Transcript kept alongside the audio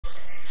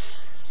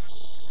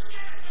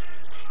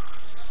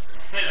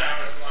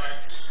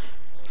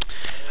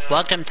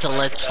Welcome to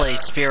Let's Play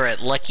Spirit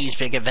Lucky's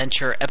Big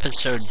Adventure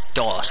Episode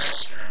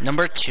DOS,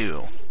 number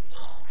 2.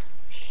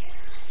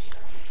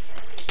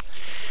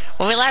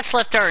 When we last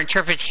left our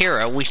intrepid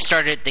hero, we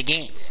started the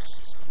game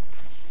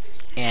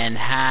and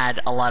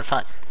had a lot of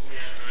fun.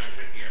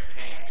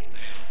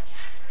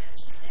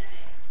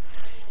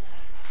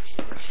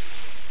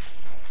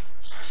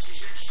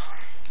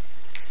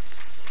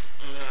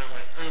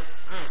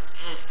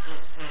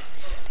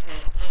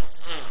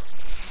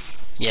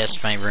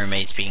 Yes, my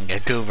roommate's being a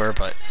goober,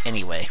 but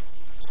anyway.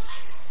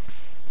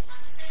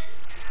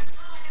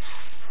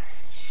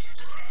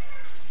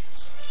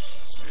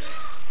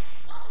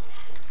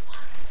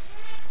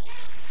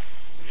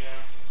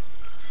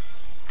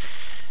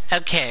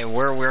 Okay,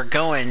 where we're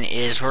going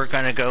is we're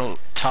gonna go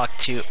talk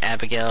to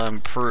Abigail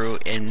and Prue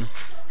in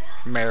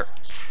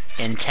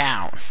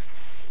town.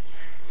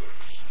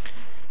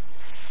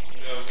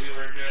 So we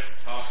were just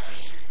talking.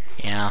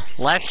 Yeah.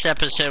 Last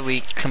episode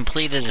we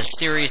completed a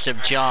series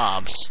of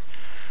jobs.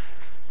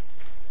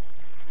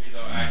 You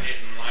know, I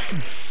didn't like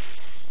it.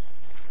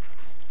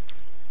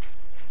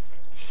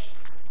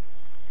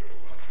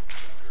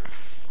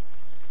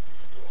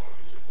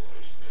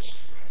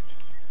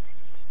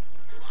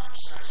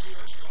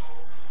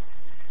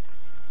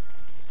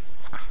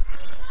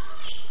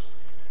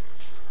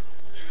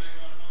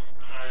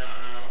 I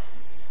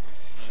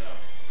don't know.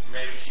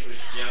 Maybe she was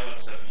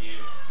jealous of you.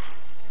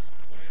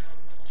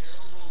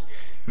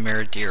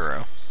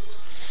 Miradiro.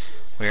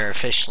 We are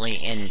officially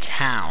in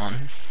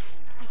town.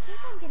 I think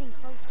I'm getting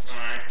closer.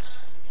 Alright.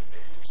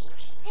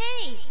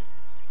 Hey!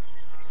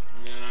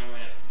 And then I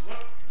went,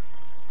 whoop,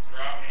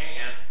 wrong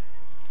hand.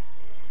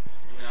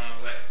 And I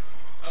was like,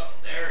 oh,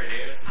 there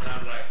it is. And I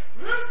was like,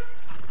 whoop.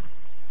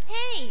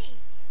 Hey!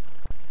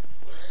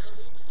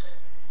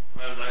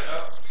 I was like,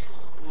 oh,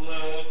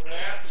 look,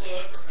 that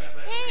look. I was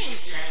like, Hey.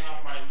 get your hand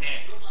off my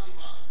neck.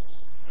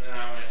 And then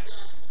I went,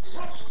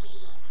 whoop.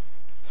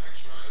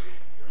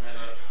 And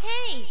I was,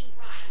 Hey!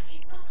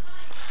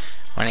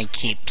 I want to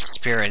keep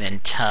Spirit in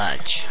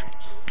touch.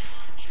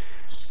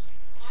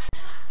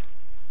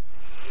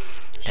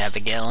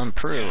 Abigail and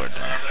Prue are and I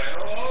there.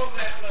 was like, oh,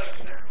 that look,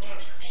 that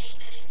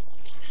look.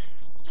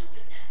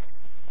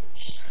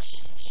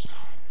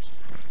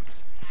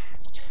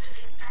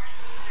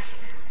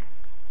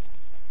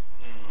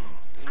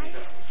 I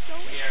was so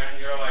Yeah,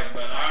 you're like,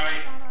 but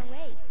I, on our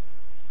way.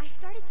 I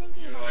started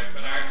thinking You're about like,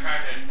 but my I mom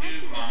kinda and why do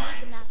she would have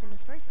mind. the map in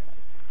the first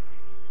place.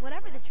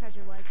 Whatever the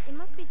treasure was, it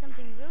must be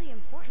something really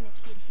important if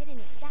she had hidden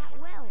it that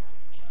well.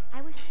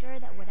 I was sure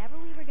that whatever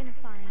we were gonna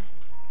find,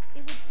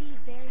 it would be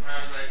very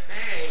I was special. like,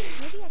 hey.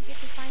 Maybe I'd get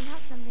to find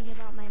out something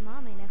about my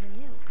mom I never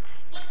knew.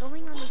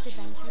 Going on this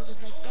adventure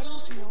was like getting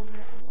to know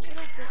her a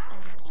little bit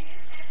better.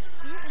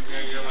 Spirit and Yeah,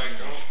 I you're had like,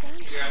 been on the don't,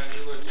 same yeah, path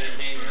you looked at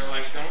me and you're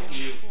like, don't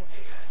you? before.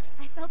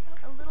 I felt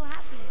a little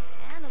happy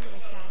and a little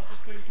sad at the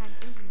same time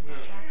thinking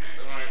about that.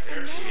 I'm like, there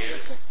And then she I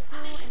is. looked at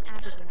Prue and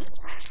Abigail,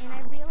 and I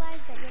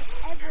realized that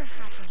whatever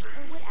happened,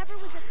 or whatever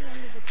was at the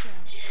end of the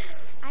trail,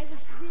 I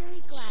was really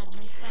glad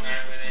my And friends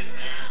I were went in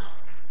coming there. along.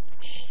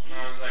 And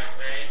I was like,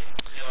 hey.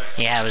 And you're like,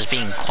 Yeah, I was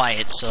being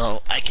quiet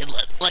so I could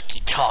let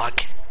Lucky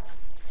talk.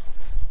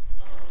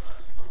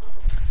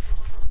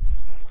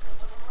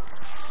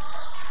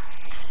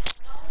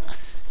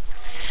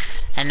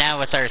 And now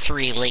with our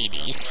 3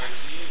 ladies.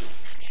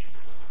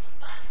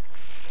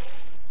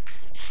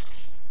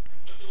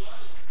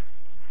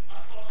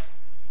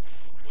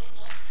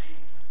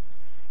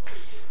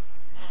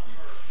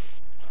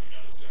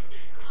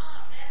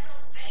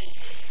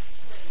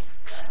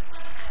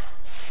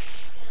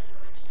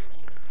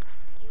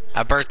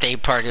 A birthday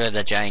party with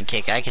a giant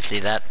cake. I could see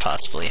that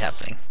possibly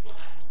happening.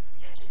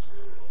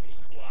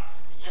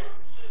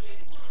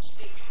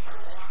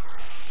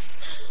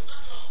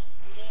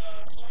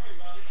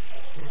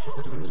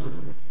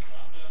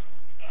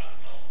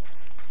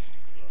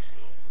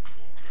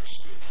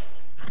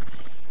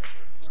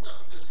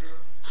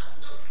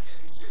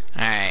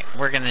 Alright,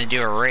 we're gonna do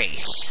a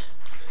race.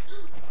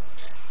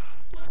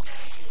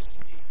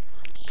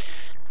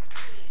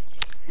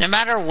 No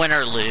matter win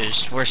or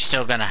lose, we're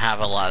still gonna have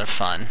a lot of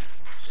fun.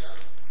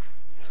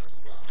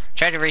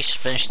 Try to reach the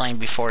finish line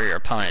before your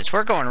opponents.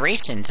 We're going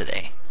racing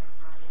today.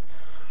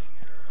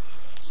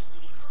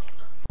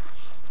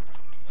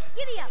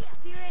 Giddy up,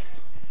 Spirit!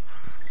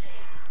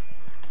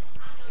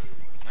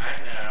 I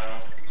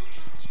know.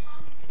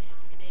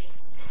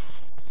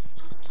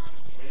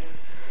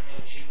 I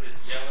mean, she was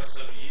jealous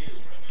of you.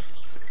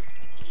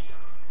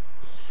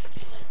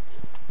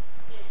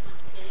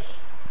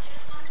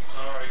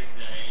 Sorry,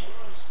 Dane.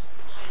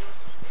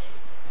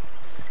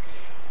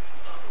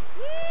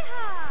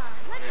 Yeehaw!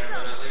 Let's Yeah, go,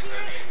 but at least I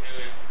Spirit! didn't do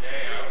it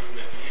today. I was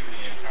with you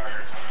the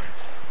entire time.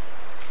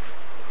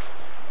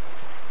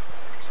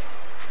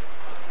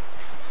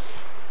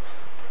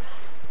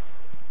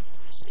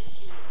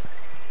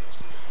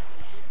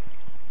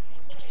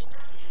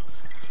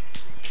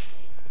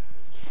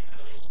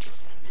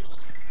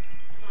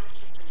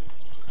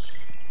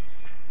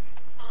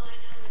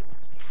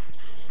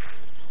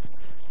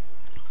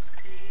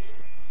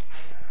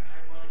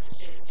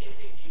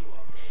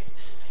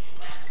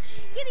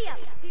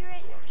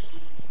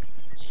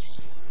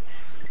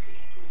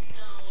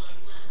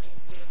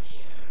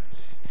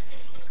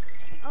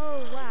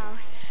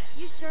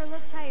 sure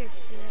look tired,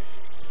 Spirit.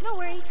 No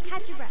worries,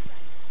 catch your breath.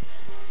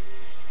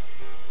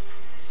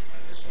 I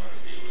just want to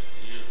be with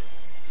you.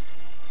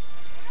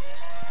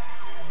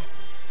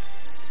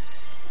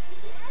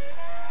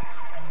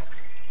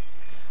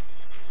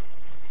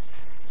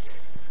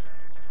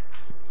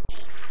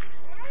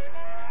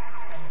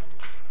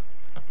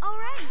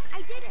 Alright,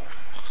 I did it.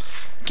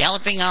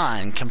 Galloping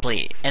on,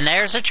 complete. And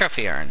there's a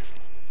trophy urn.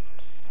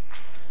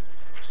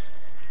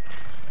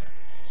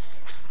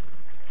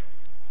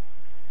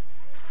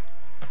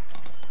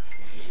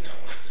 You know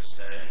what to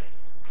say.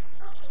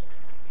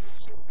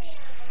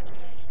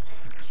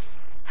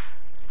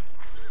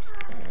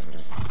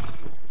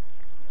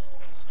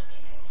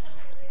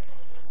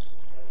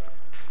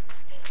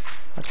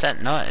 What's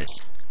that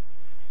noise?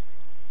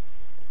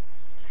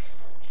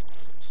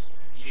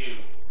 You.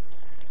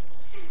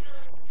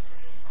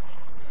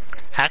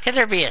 How could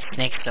there be a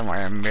snake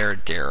somewhere in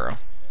Miradero?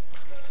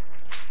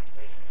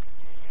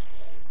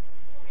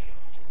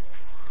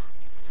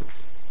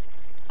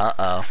 Uh-oh.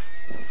 I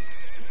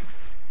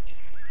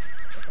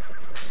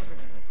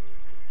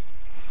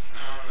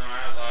don't know,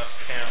 I lost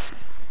count.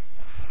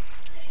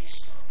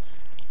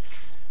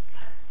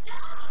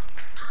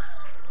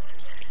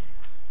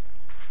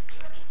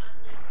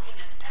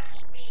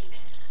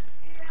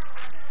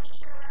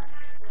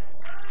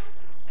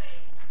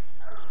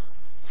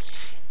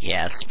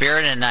 Yeah,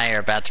 Spirit and I are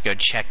about to go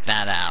check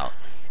that out.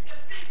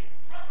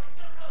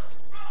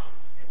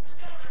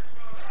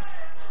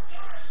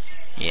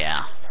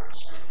 Yeah.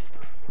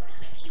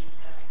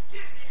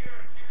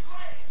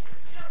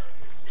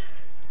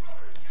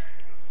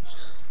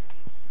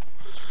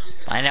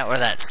 Find out where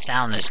that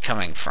sound is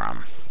coming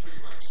from.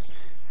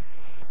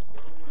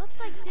 Looks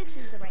like this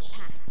is the right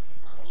path.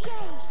 Yay!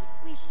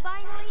 We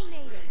finally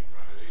made it.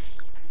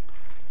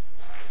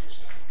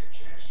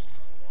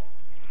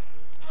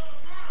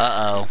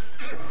 Uh-oh.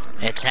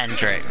 It's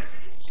Hendrik. You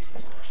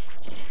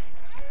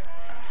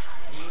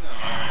know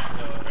how I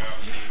feel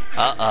about you.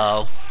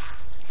 Uh-oh.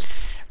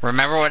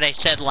 Remember what I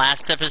said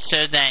last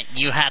episode, that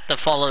you have to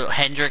follow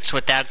Hendrix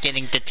without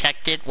getting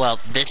detected? Well,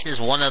 this is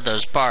one of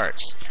those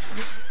parts.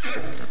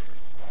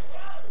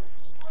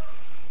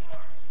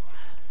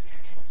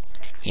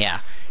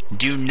 Yeah.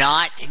 Do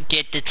not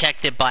get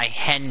detected by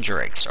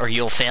Hendrix or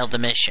you'll fail the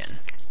mission.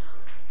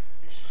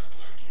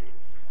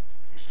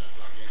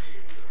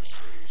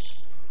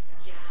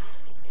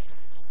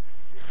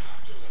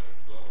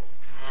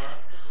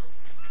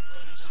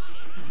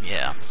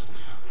 Yeah.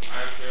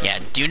 Yeah,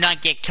 do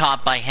not get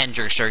caught by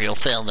Hendrix or you'll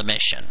fail the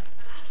mission.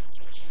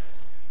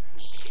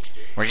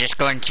 We're just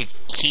going to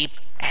keep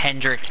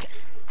Hendrix.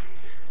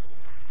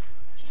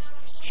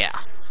 Yeah.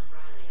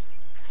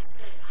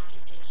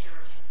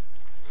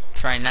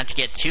 Try not to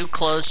get too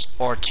close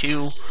or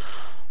too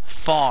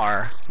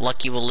far.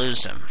 Lucky will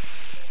lose him.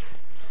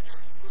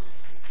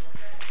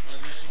 I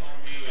just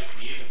want to be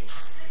with you.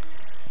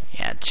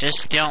 Yeah,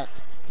 just don't.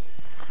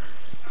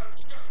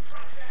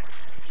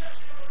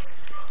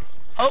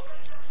 Oh!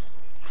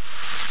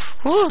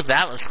 Whew,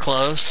 that was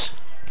close.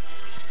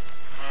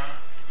 Huh?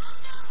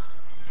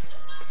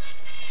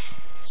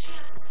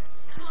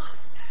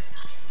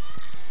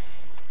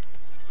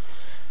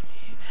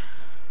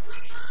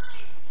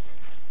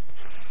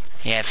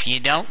 Yeah, if you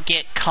don't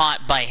get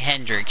caught by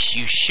Hendrix,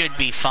 you should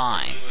be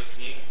fine. Be with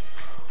you.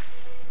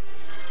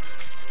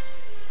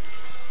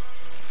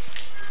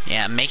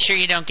 Yeah, make sure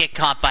you don't get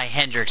caught by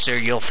Hendrix or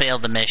you'll fail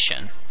the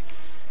mission.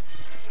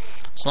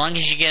 As long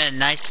as you get a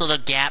nice little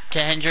gap to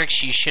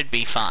Hendrix, you should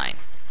be fine.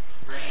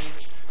 Rain.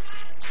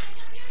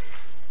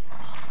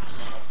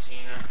 No,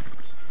 Tina.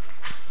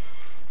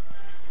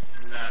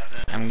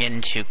 Nothing. I'm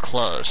getting too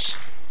close.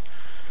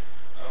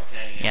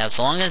 Okay. Yeah, as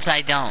long as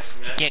I don't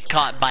get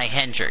caught by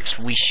Hendrix,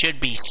 we should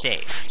be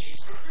safe.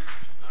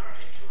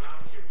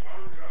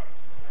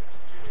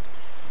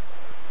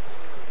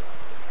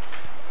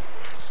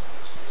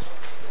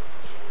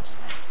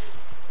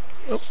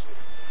 You know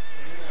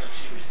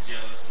she was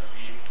jealous of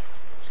you.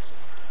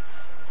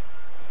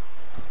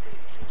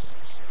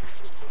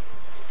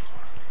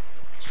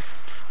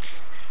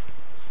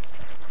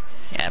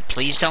 Yeah,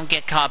 please don't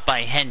get caught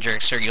by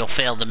Hendrix or you'll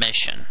fail the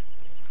mission.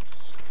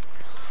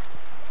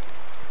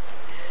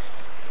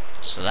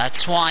 So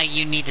that's why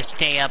you need to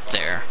stay up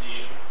there.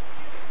 You.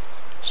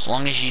 As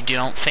long as you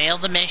don't fail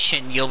the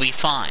mission, you'll be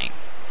fine.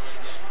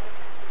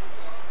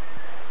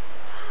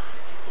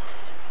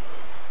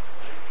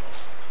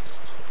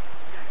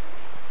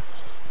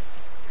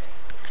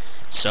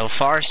 So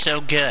far,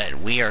 so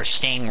good. We are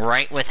staying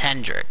right with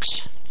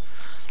Hendrix.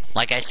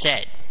 Like I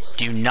said,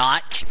 do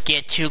not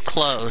get too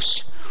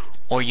close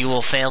or you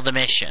will fail the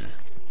mission.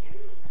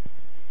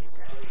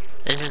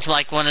 This is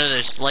like one of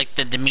those, like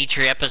the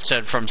Dimitri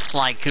episode from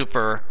Sly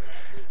Cooper.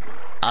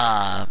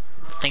 I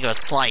think it was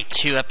Sly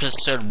 2,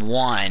 episode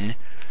 1,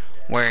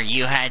 where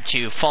you had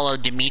to follow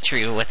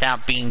Dimitri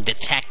without being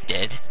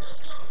detected.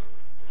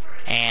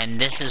 And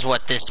this is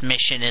what this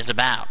mission is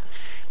about.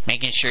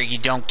 Making sure you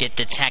don't get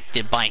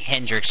detected by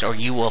Hendrix or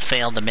you will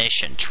fail the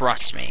mission.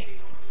 Trust me.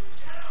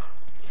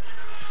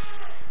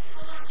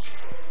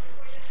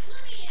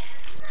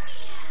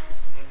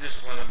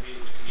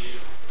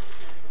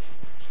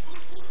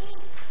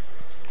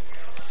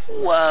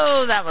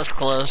 Whoa, that was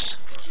close.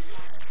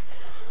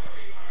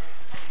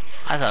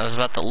 I thought I was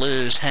about to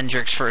lose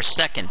Hendrix for a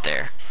second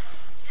there.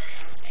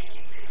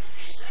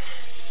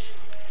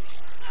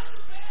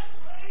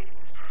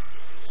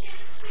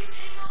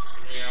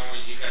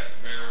 You got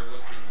the better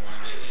looking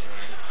one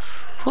anyway.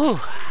 Whew.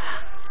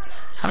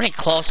 How many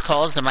close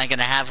calls am I going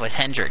to have with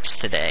Hendrix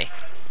today?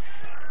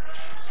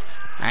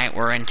 Alright,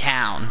 we're in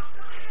town.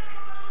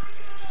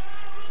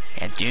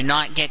 Yeah, do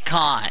not get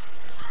caught.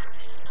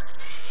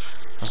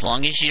 As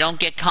long as you don't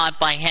get caught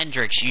by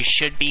Hendrix, you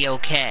should be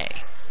okay.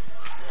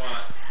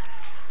 What?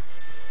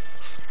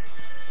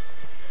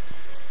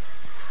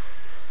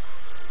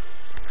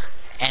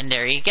 And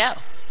there you go.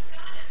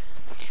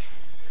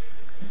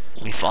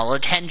 We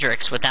followed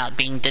Hendrix without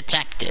being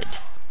detected.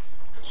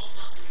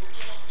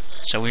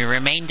 So we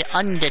remained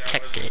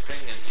undetected.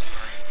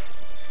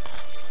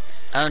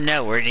 Oh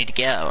no, where did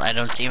he go? I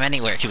don't see him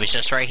anywhere. He was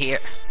just right here.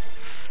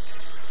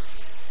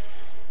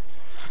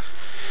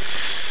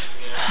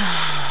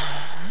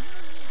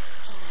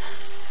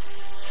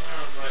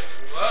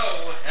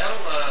 Whoa,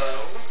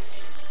 hello.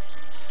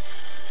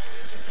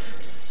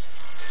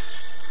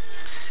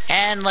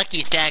 And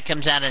Lucky's dad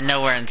comes out of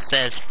nowhere and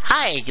says,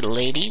 "Hi,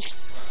 ladies."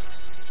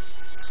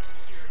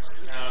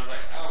 And I was like,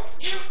 oh,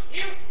 ew.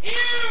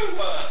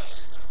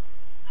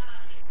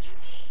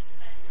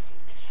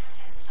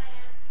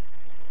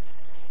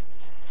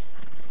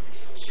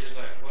 She's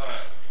like,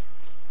 what?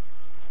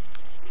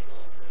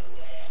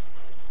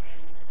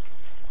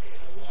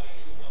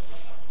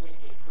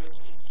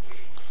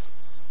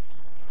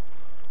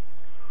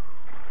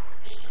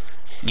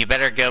 You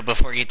better go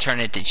before you turn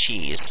it to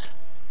cheese.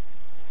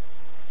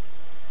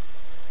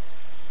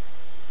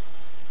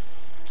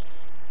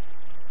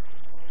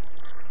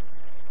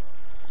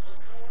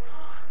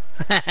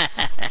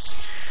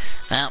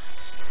 Well,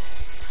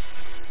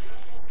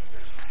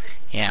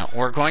 yeah,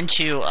 we're going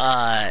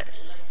to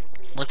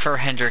look for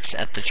Hendrix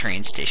at the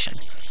train station.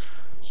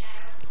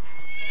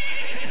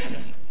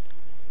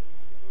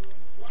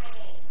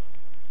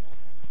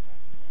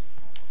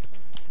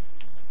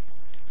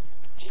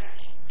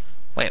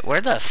 Wait,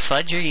 where the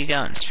fudge are you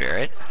going,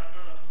 Spirit?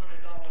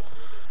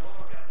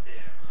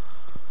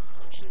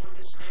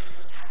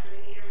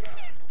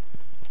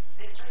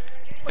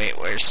 Wait,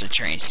 where's the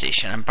train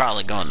station? I'm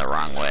probably going the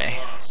wrong way.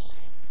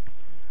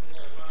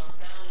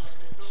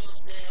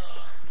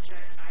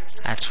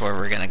 That's where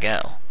we're gonna go.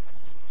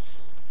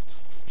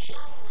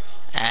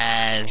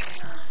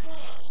 As...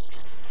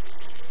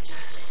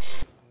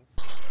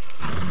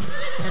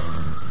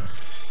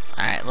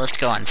 Alright, let's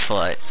go on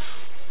foot.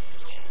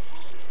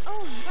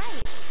 Oh,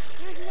 right.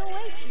 There's no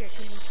way Spirit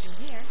can reach me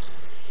here.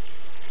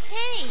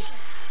 Hey!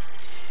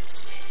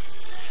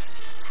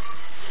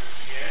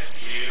 Yes,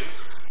 you.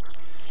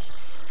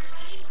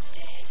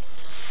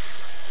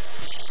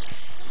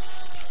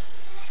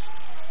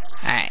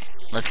 Alright,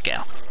 let's go. When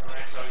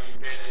I saw you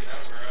bending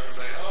over, I was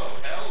like, oh,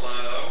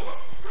 hello.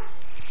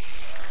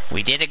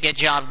 We did a good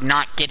job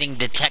not getting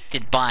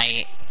detected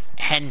by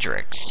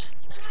Hendrix.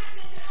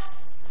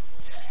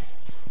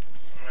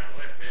 Alright,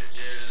 what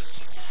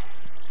bitches?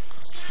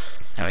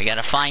 Now we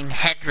gotta find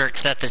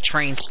Hendrix at the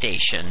train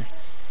station.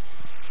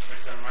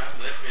 What's on my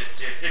lip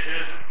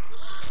bitches?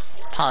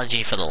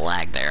 Apology for the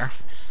lag there.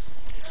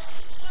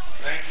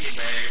 Thank you,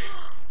 babe.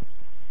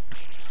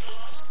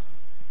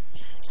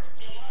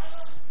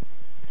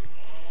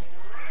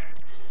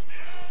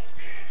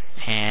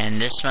 And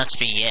this must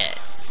be it.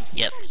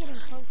 Yep. I'm getting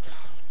closer.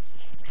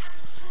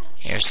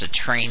 Here's the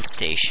train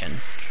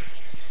station.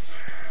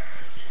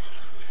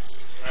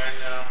 Right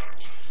now.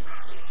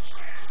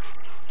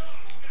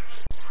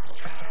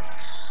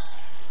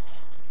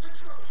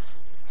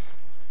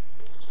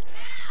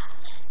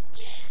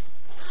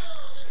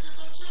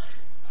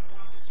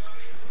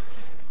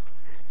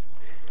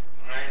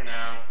 Right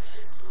now.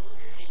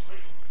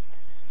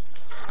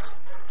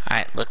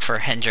 Alright, look for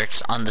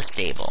Hendrix on the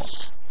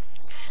stables.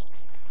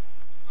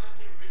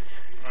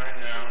 Right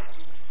now.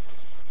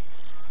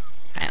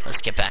 Alright,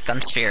 let's get back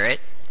on Spirit,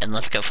 and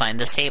let's go find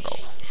the stable.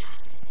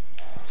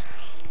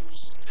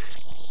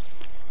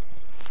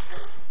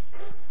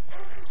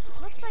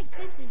 Looks like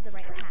this is the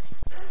right path.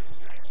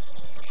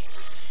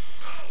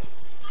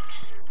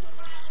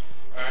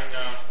 Right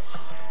now.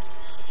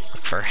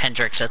 Look for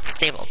Hendrix at the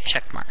stable.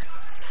 Check mark.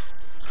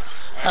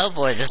 Oh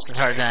boy, this is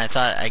harder than I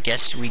thought. I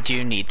guess we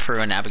do need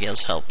Prue and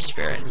Abigail's help,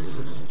 Spirit.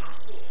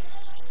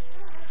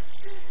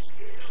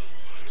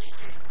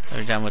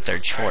 They're done with their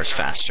chores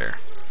faster.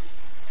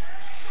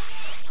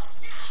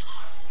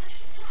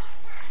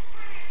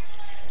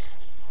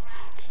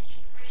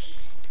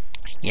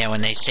 Yeah,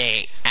 when they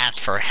say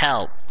ask for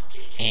help,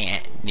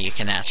 and you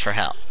can ask for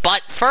help.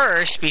 But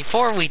first,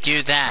 before we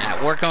do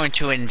that, we're going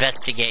to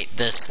investigate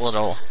this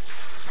little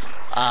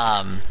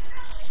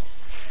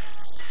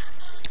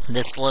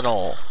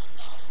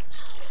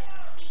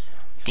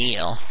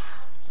deal.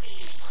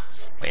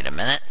 Wait a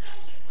minute.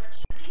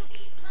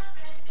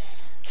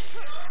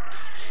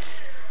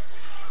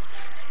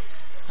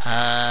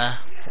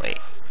 Wait.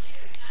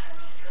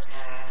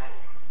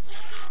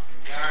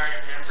 Yeah, I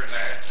remember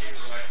that. She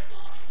was like,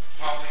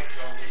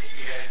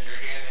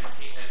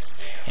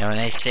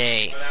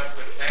 say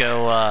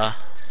go,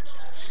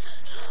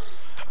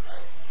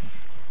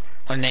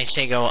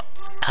 go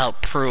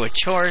help Prue with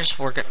chores,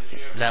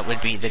 that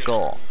would be the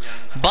goal.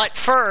 But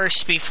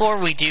first,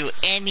 before we do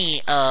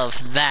any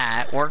of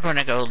that, we're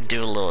gonna go do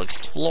a little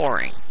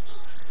exploring.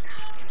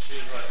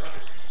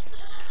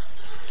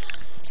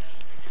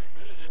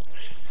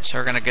 So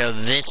we're gonna go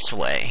this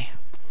way.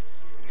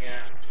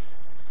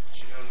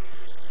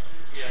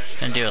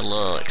 Gonna do a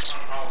little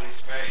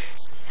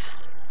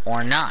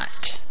or not.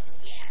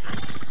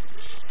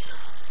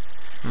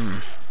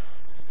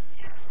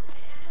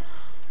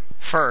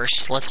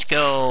 First, let's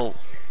go,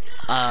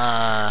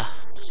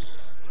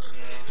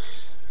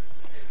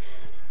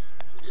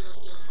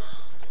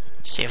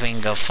 see if we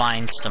can go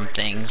find some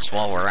things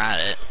while we're at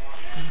it.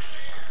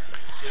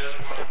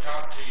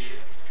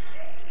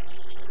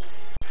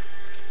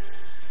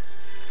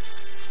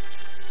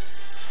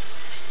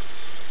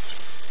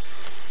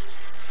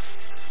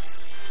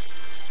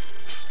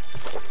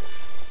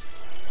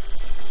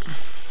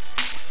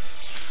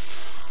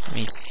 Let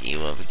me see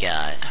what we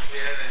got.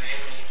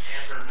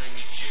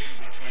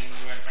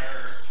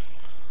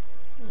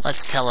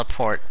 Let's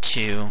teleport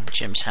to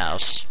Jim's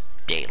house.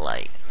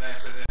 Daylight.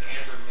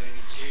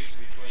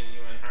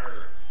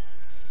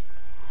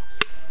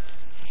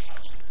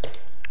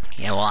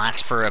 Yeah, we'll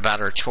ask her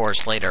about her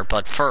chores later,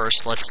 but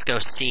first, let's go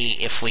see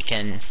if we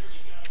can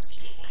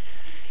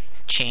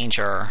change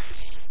our...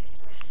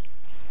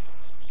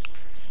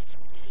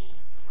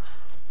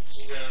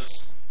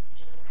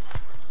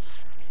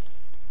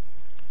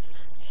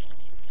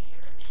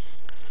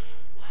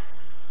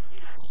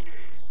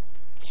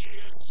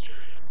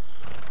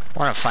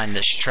 I want to find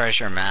this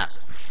treasure map.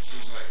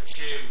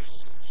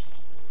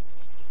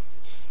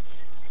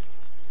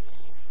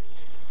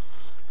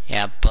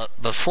 Yeah, but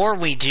before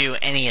we do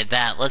any of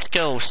that, let's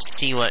go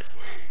see what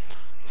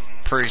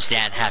Prue's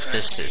dad has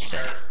to say.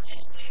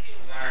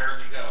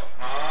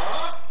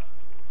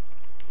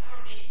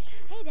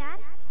 Hey, Dad.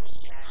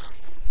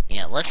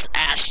 Yeah, let's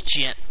ask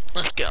Jim.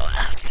 Let's go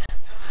ask him.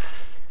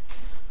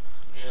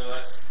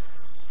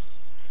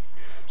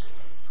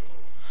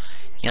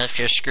 You left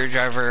your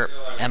screwdriver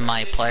and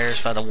my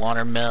pliers by the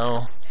water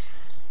mill.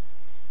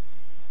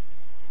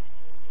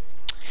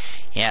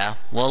 Yeah,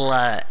 we'll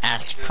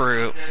ask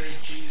Prue.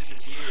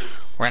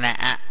 We're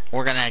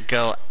gonna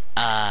go.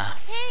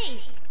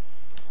 Hey.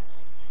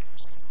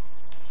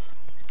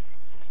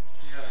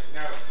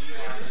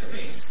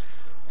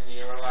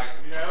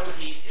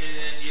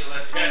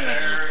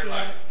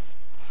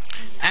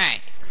 All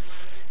right.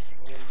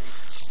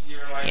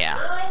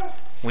 Yeah,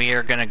 we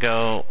are gonna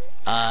go.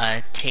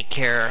 Take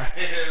care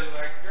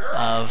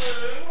of.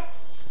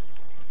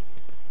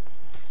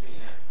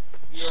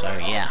 So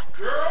yeah.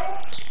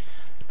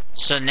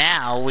 So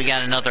now we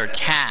got another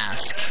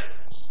task.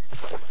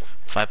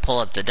 If I pull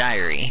up the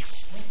diary,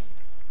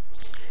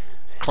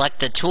 collect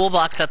the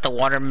toolbox at the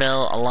water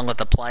mill along with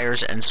the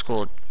pliers and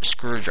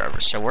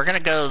screwdrivers. So we're gonna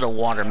go to the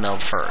water mill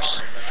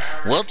first.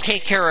 We'll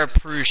take care of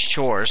Prue's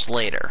chores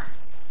later.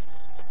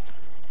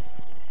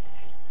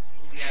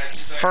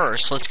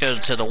 First, let's go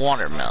to the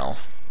water mill.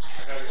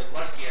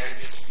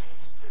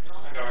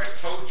 I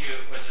told you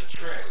it was a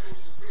trick.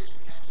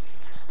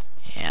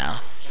 Yeah.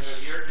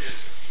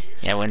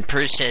 Yeah, when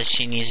Prue says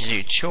she needs to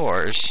do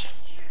chores,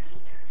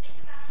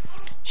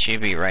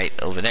 she'd be right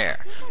over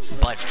there.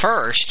 But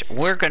first,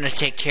 we're going to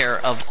take care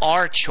of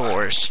our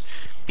chores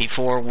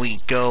before we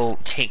go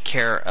take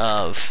care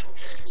of...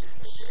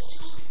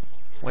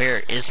 Where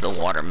is the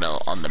water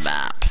mill on the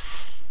map?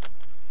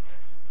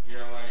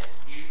 You're like,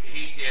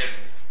 he didn't.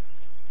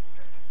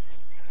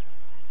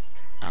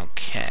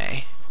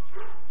 Okay.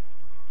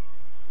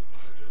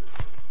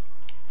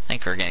 I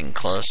think we're getting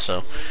close,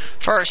 so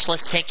first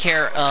let's take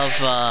care of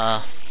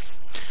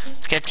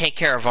let's go take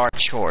care of our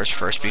chores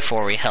first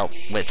before we help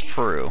with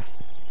Prue.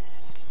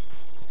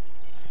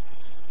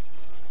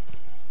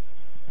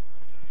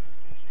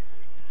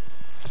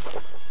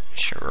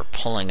 Sure, we're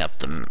pulling up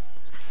the...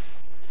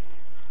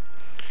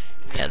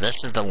 Yeah,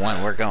 this is the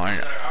one we're going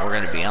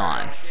to be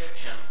on.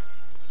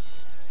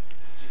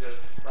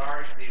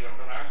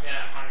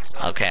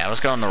 Okay, I was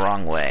going the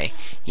wrong way.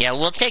 Yeah,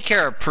 we'll take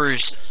care of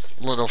Prue's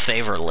little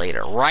favor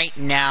later. Right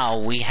now,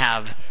 we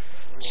have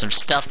some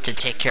stuff to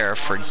take care of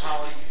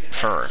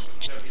for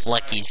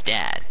Lucky's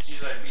dad.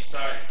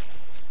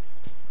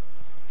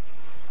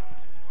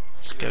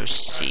 Let's go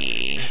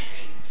see.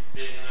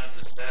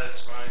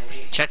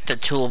 Check the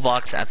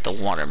toolbox at the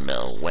water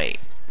mill. Wait.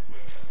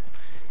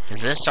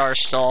 Is this our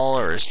stall,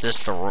 or is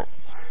this the... Oh,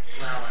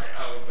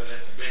 but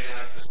it's big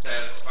enough to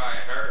satisfy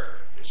her.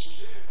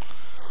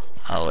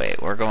 Oh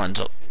wait, we're going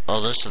to...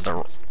 Oh, this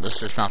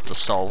is not the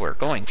stall we're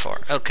going for.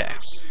 Okay.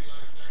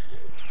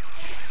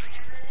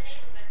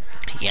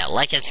 Yeah,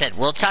 like I said,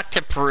 we'll talk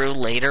to Prue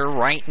later.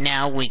 Right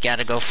now, we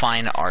gotta go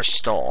find our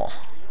stall.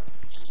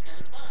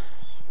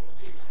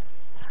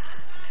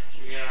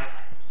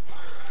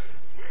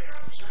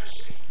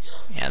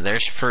 Yeah,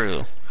 there's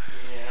Prue.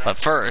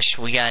 But first,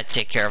 we gotta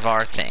take care of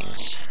our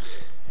things.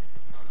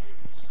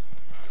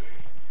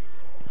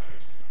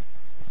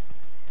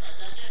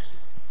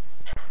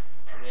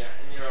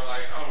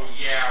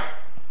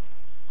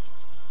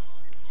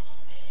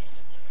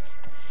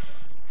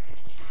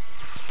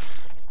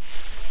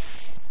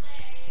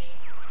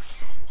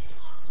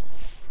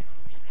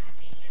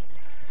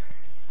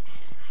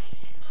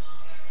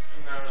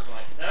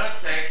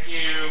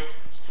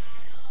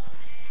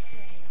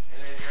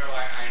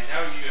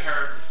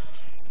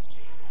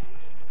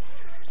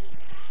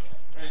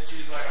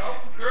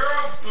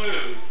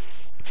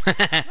 Looks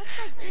like And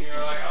this you're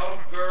is like, oh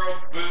girl,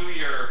 boo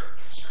your.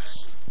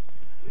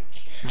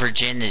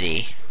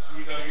 Virginity.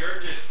 You go, you're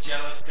just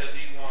jealous because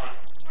he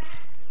wants.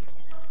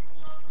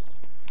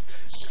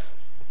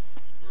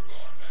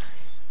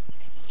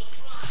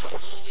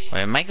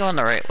 Wait, am I going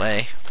the right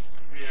way?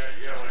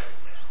 You're like.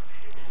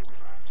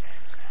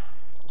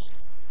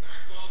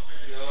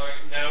 You're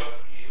like, no,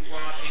 you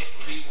want it,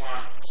 he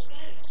wants.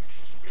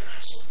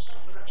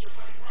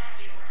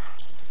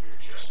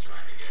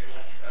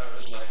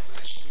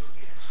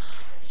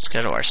 Let's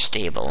go to our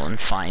stable and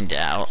find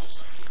out.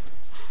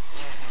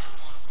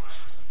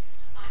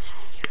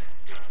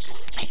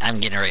 I'm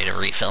getting ready to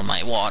refill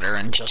my water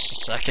in just a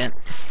second.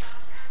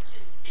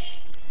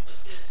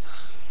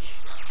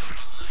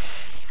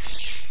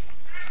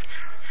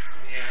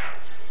 Yeah.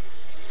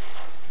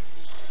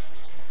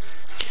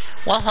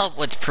 We'll help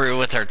with Prue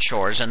with her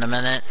chores in a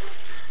minute,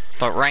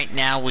 but right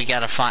now we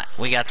got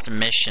some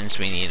missions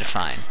we need to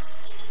find.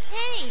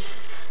 Hey!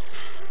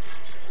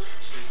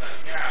 She's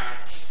like, yeah,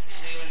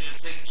 anyone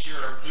just thinks you're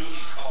a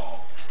booty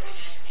call.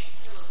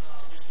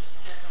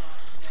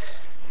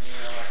 And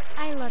you're like,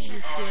 I love you, oh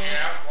Spirit.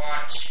 yeah,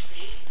 watch.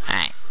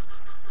 Alright.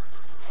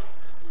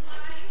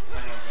 And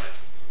I was like,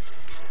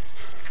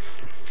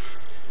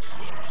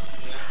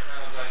 yeah, and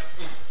I was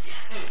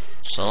like,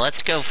 So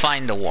let's go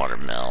find the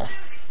watermill.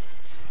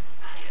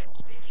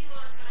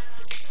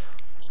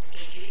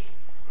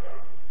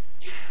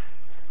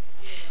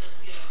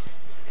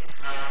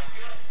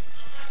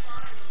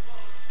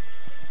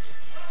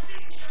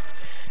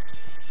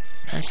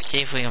 Let's see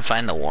if we can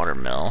find the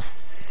watermill.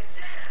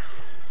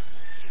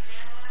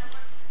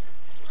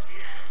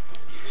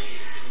 you think you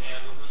can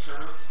handle the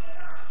truth?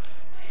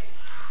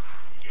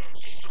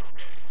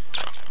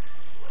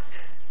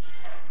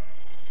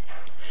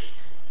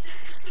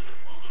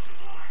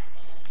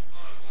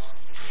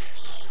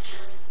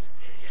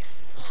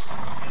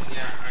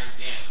 Yeah, I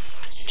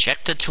did.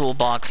 Check the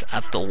toolbox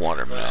at the But it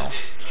watermill. didn't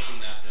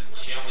mean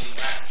nothing. She only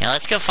got. Yeah,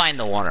 let's go find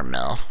the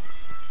watermill.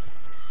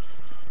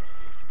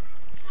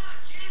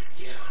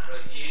 Yeah,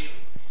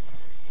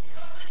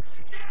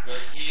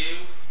 but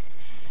you.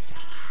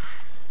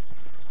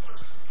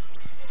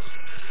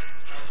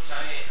 I'll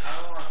tell you,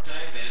 I want to say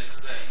this,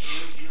 is that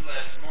you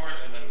last more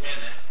than a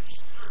minute.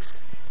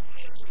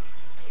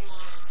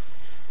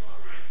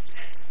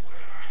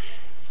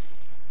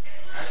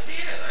 I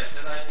did. I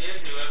said I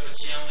did do it, but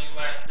she only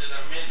lasted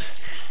a minute.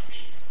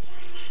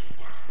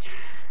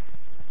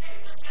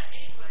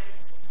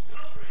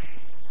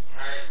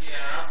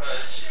 Yeah,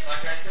 but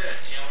like I said,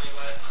 she only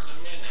lasted a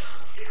minute.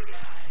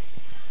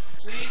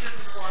 See, this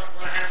is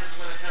what happens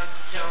when it comes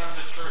to telling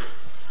the truth.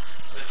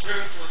 The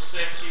truth will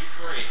set you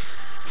free.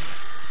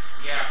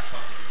 Yeah,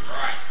 fucking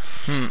right.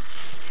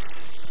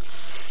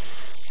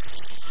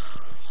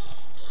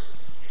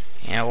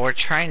 Yeah, we're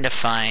trying to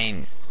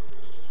find...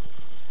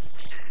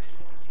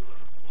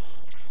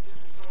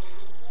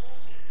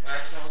 I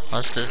told you.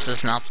 Unless this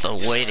is not the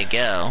way to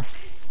go.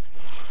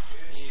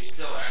 You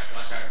still act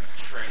like I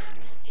betrayed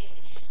you.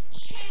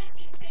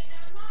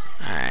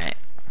 Alright.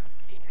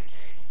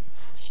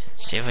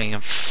 See if we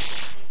can...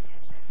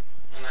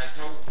 And I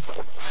told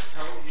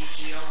you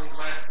she only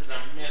lasted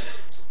a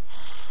minute.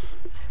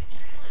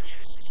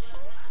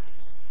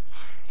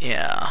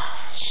 Yeah.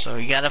 So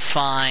we gotta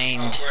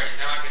find... Oh, great.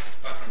 Now I get the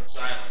fucking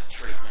silent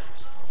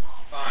treatment.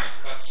 Fine.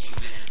 Fuck you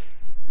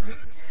then.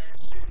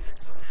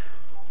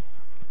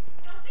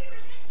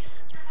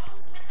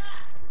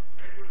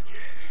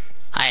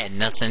 I had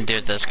nothing to do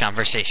with this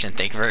conversation,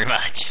 thank you very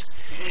much.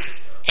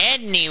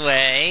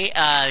 Anyway,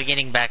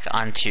 getting back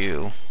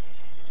onto...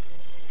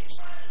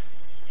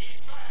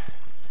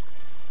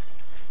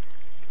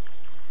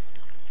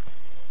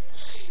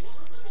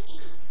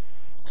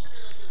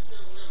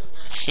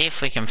 See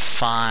if we can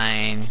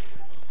find...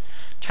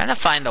 Trying to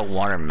find the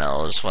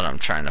watermill is what I'm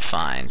trying to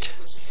find.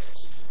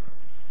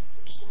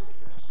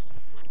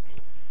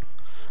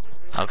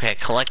 Okay,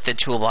 collect the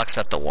toolbox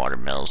at the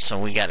watermill, so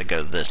we gotta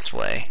go this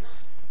way.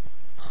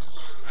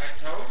 I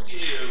told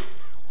you.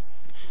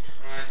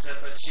 And I said,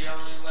 but she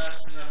only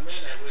lasted a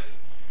minute with...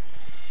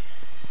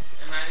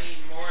 And I need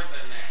more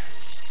than that.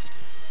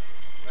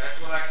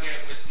 That's what I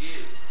get with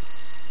you.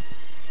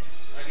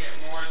 I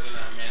get more than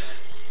a minute.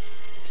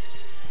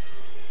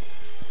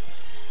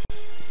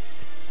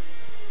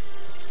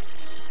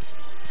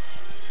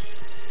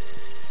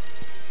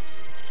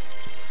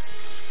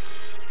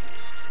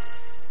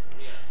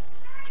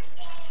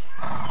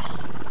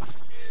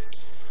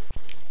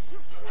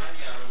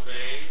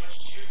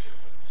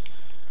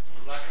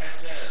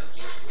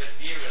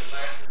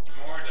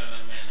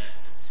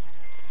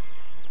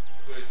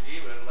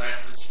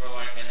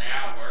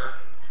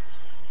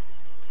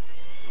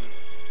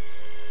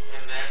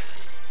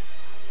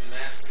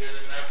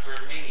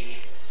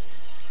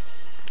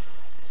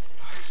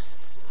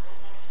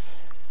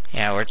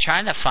 Yeah, we're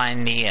trying to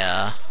find the,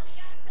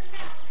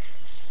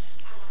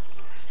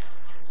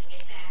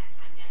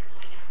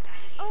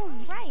 Oh,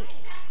 right.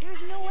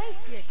 There's no way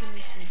Spirit can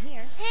reach me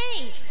here.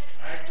 Hey!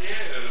 I do.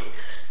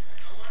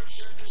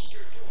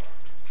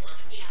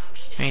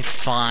 let me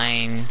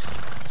find...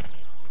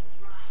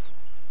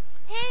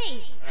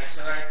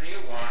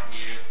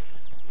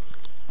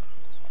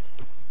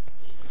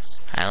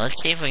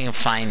 let's see if we can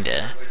find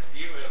it. With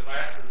you, it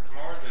lasts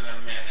more than a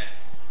minute.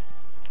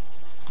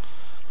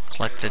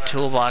 Collect the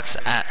toolbox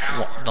at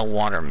the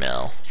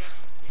watermill.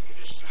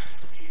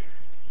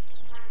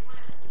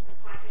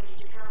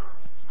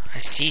 I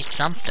see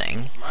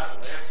something. My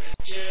lip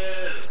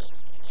itches.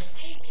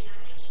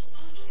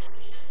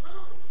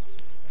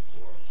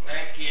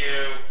 Thank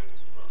you.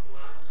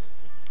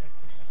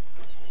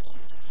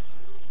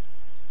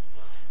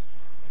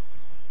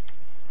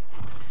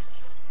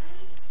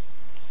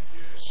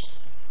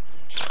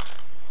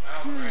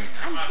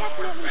 I'm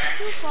definitely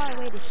too far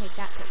away to take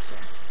that picture.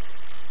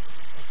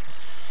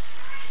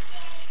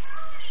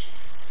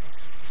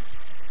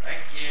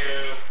 Thank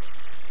you.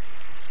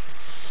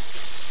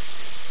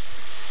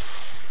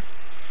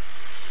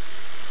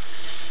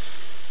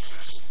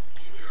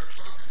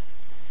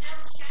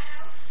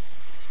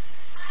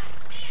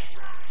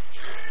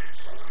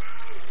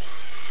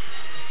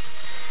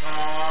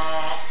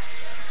 Aww.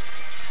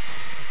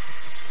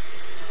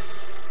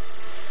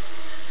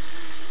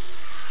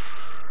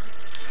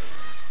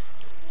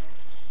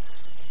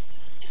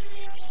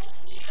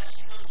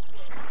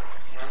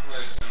 I'm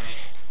listening.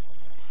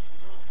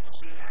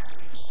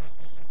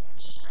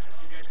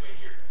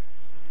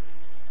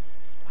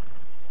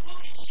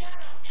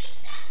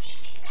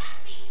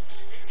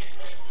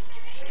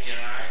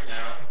 Yeah, I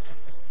know.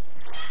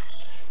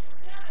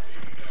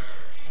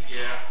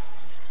 Yeah.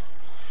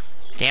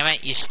 Damn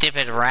it, you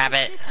stupid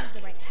rabbit. This is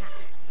the right path.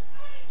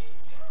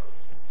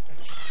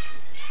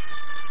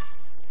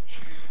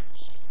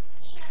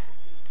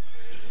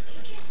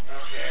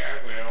 Okay,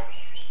 I will.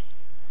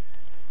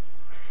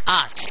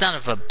 Ah, son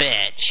of a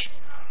bitch.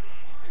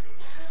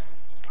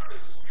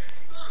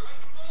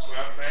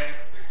 Well, babe.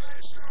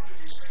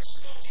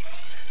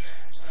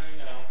 I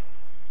know.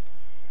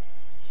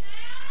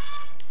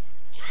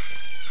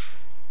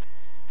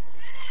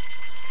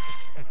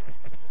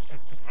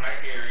 I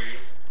hear you.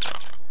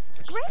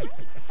 Great!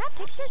 That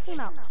picture came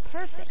out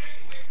perfect.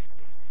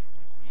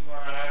 You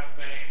wanna have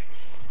me?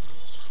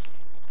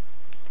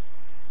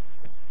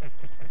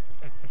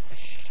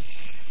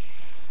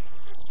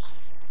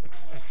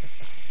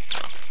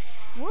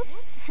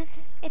 Whoops.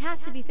 It has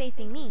to be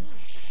facing me.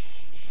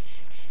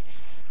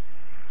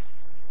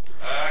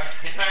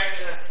 Can I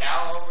get a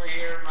towel over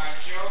here? My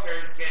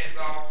shoulder's getting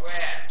all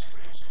wet.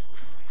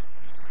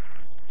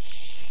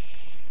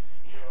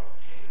 You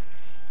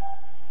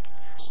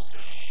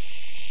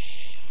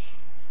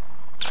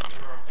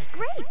okay?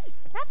 Great!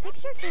 That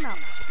picture came out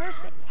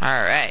perfect.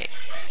 Alright.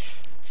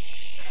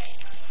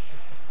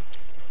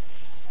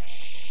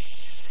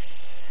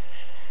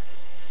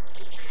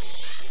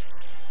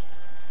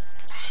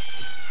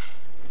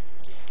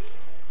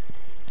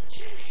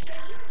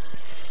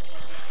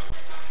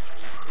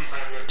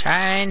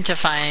 Trying to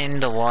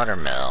find the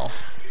watermill.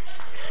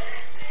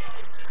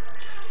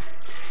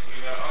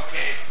 You go,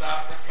 okay,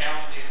 stop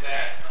telling me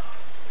that.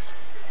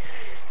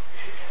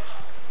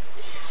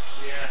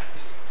 Yeah.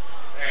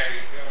 There,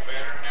 you feel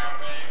better now,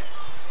 babe?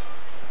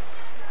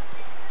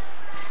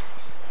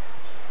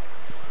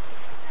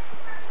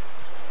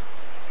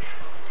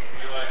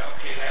 You're like,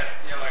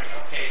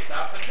 okay,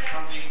 stop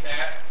telling me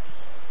that.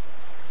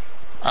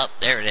 Oh,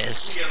 there it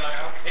is. You're like,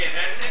 okay,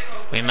 that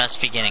tickles. We must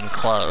be getting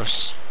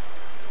close.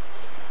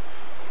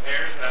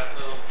 There's that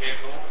little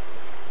giggle.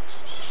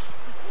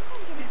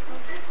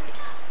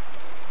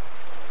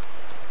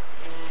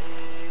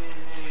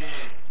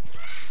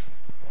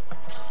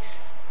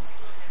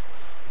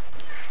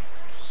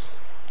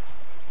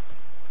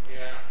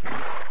 Yeah.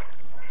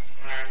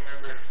 I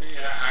remember,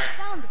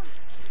 Found it.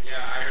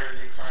 I heard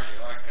you crying.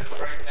 Like, 'cause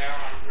right now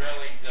I'm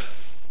really just.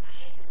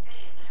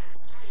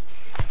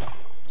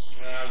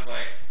 And I was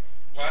like,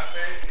 what,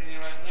 babe? And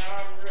you're like, no,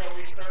 I'm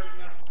really starting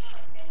to.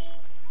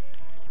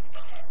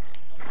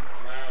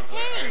 And I was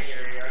like, I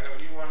hear you. I know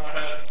you want to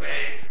hug,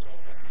 babe.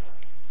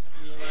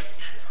 You're like,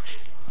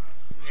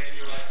 yeah,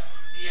 you're like,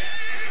 yeah.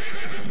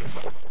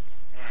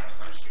 And I was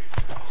like,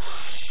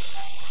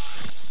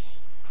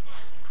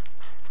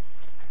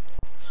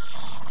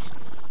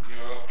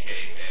 you're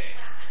okay, babe.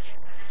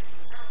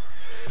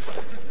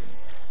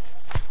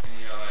 And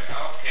you're like,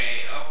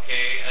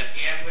 okay,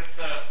 again with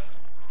the.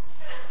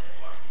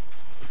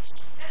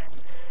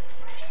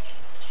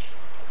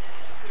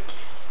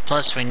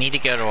 Plus, we need to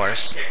go to our...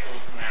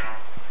 Tickles now.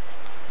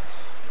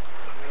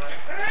 You're like,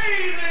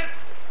 hey,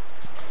 that's.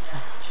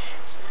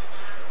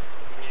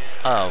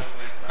 Oh,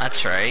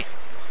 that's right.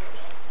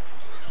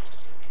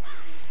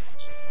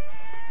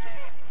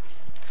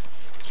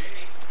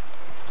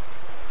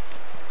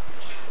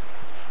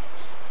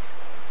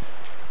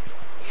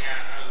 Yeah,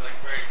 I was like,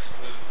 great.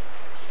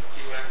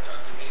 She went and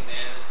talked to me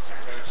then.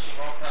 So she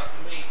won't talk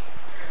to me.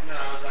 And then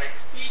I was like,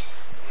 speak.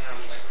 And I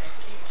was like,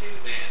 you too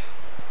then.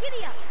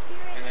 Giddy up,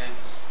 spirit. And then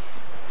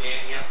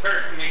Daniel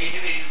heard me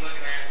and he's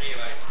looking at me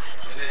like,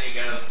 and then he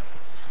goes,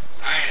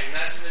 I had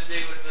nothing to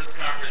do with this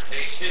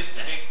conversation,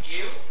 thank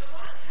you.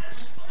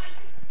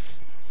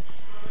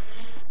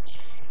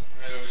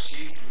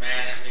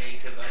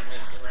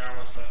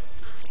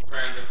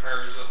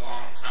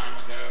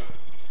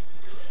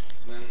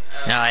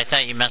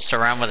 thought you messed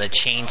around with a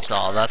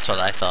chainsaw. That's what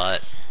I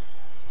thought.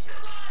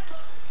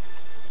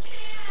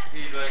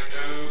 He's like,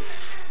 oof.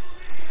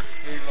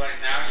 He's like,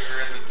 now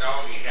you're in the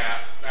doggy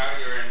house. Now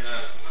you're in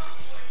the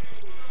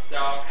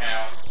dog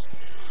house.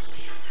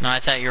 No, I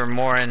thought you were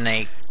more in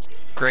a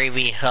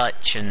Gravy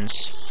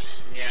Hutchins.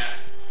 Yeah.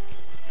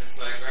 It's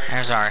like right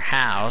There's our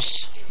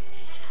house.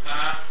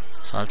 Huh?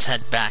 So let's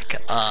head back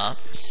up.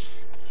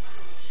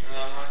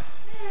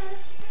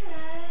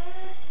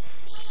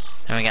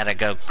 Then we gotta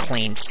go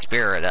clean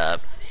Spirit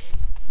up.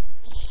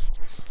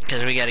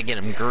 Because we gotta get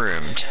him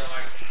groomed.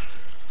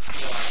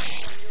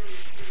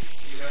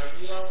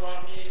 You don't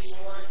want me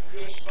anymore?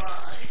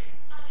 Goodbye.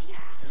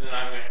 And then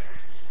I went,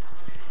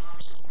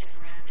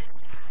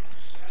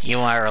 You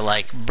are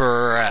like,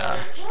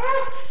 bruh.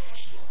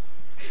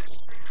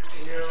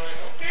 and you're like,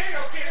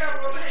 okay,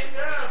 I will hang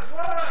up.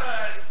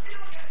 What?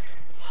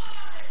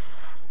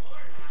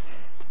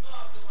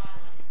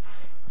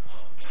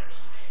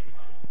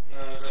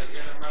 I was like,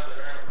 you're the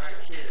mother of my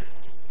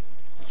kids.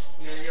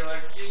 You know, you're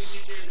like, see, you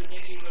did the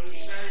Mickey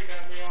Mouse. Now you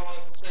got me all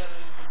upset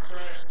and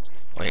depressed.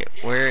 Wait,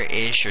 where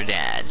is your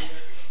dad?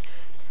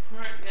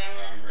 Right now,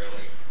 I'm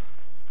really.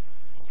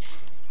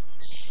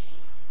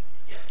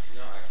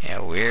 No, Yeah,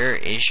 where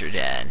is your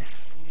dad?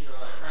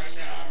 right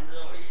now, I'm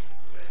really.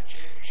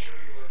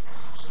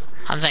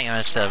 I'm thinking to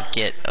myself,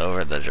 get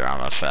over the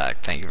drama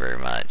effect. Thank you very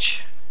much.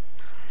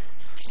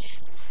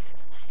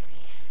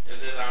 And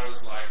then I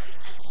was like,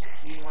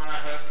 you want to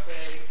hug,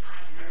 babe?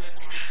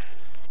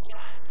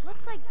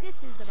 Looks like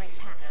this is the right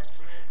path.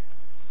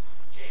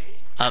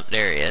 Up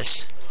there he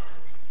is.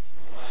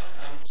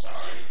 I'm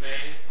sorry,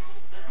 babe.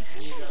 I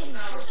think I'm getting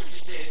That's closer. what you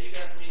said. You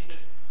got me to.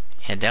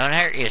 Yeah, don't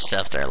hurt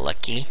yourself there,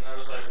 Lucky. And I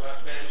was like,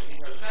 what, babe? He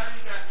goes, now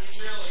you got me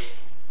really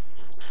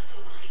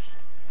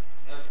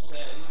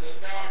upset. He goes,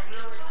 now I'm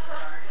really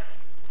crying.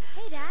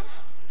 Hey, Dad.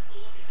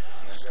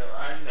 And I go, I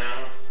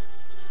know.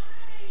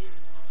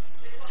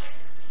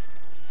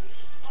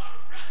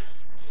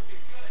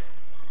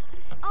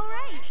 All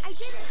right, I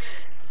did it.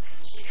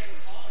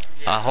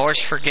 A horse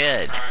for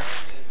good. Crying.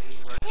 And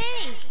he's like,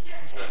 Hey,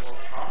 well,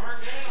 calm her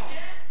down.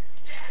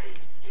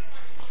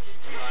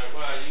 I'm like,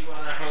 well, you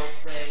want to hug,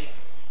 babe?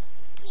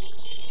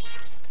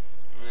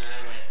 And I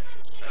went,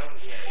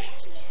 okay.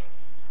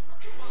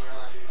 And you're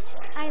like,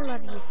 I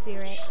love you,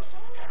 Spirit.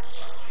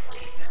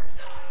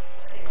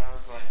 and I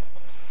was like,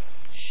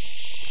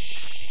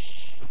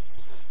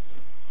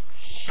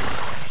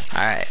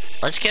 Alright,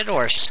 let's get to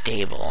our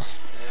stable.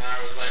 and I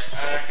was like,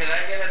 can I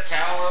get a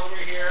towel over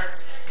here?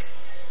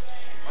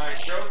 My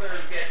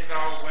shoulder's getting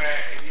all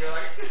wet. And you're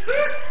like,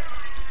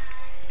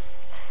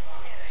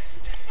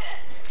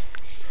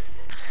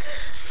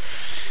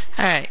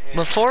 Alright,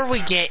 before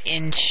we get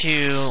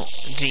into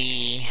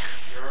the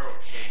you're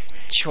okay,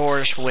 man.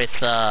 chores with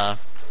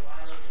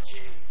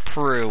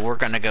Prue, we're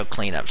gonna go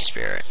clean up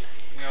Spirit.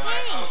 You're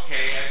like,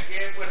 okay,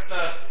 again with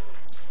the.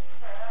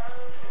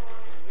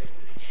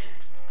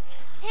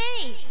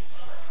 Hey,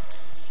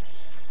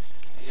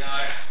 You're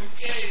like,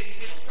 okay, you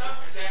can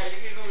stop it now. You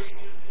can go.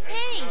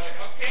 Hey. You're like,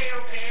 okay,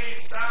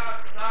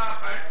 stop.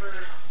 I for.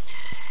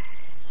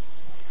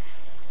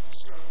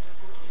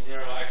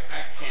 You're like,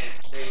 I can't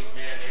stay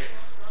mad at.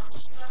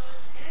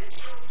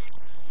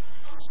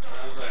 And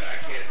I was like, I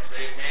can't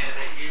stay mad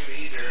at you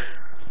either.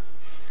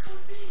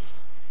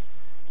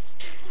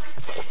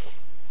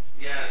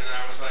 Yeah, and I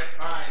was like,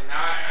 fine.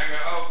 Now I go,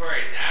 oh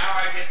great, now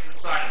I get the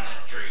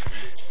silent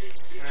treatment.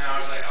 And I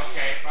was like,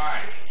 okay,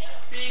 fine.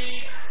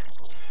 Beep.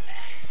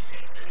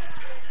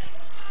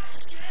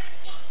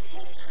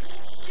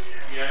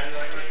 Yeah,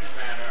 like, what's the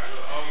matter? I go,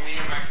 oh, me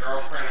and my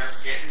girlfriend are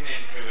getting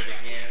into it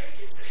again.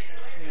 He's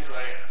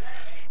like,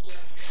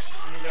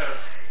 he goes,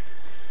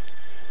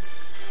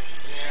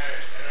 yeah,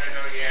 and I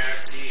go, yeah,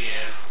 she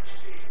is.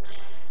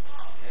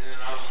 And then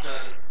all of a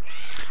sudden,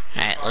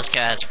 Alright, let's go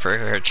ask Prue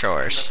her the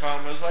chores.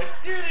 phone was like,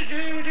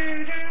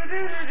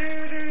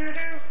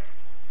 do-do-do-do-do-do-do-do-do.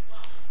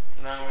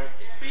 And I went,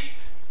 beep.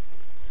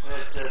 And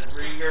it said,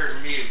 ringer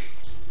mute.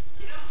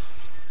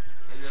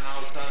 And then all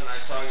of a sudden I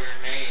saw your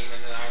name,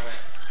 and then I went,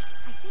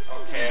 I think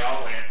I'm okay, getting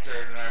I'll closer. answer.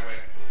 And I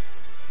went,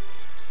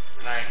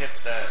 and I hit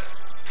the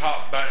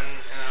top button,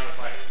 and I was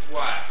like,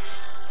 what?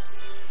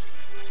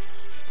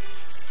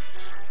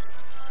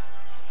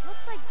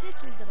 Looks like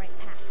this is the right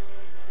path.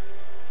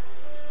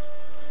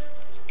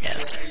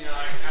 Yes. And you're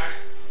like,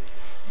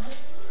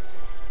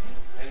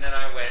 and then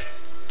I went,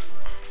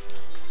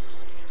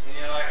 and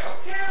you're like,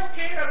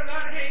 okay, I'm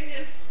not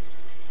hanging.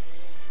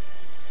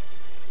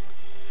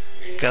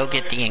 And Go you're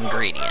get like, the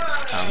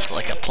ingredients. Sounds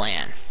like a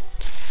plan.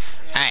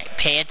 Alright,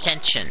 pay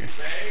attention.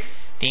 babe.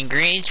 The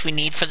ingredients we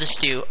need for the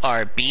stew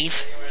are beef,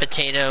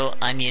 potato,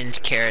 onions,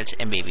 carrots,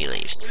 and baby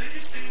leaves. Did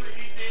you see what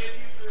you did?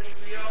 You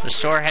threw me all The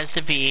store has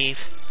the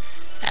beef,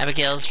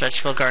 Abigail's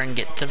vegetable garden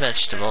get the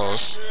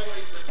vegetables,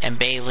 and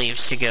bay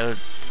leaves to go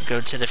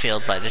to the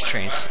field by the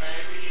trains.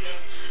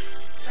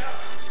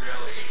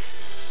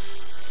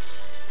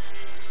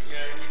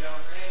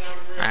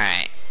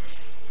 Alright.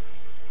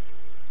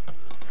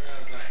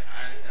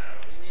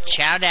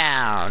 Chow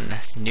down.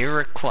 New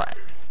request.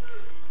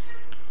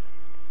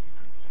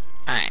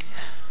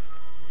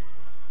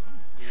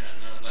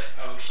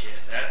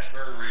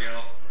 for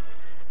real.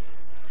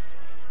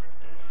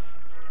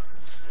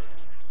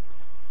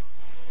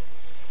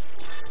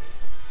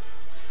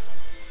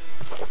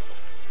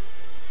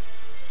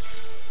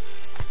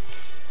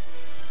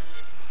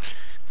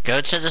 Go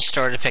to the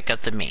store to pick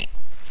up the meat.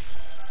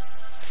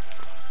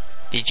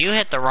 Did you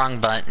hit the wrong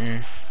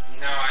button?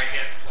 No, I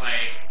hit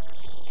play.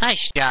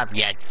 Nice job,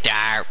 you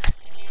darp.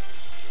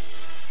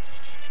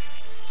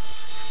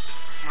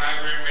 My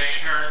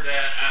roommate heard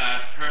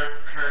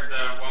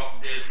the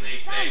Walt Disney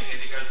thing,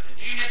 and he goes,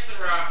 "Did you hit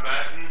the wrong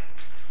button?"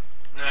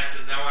 And I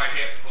said, "No, I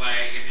hit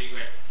play." And he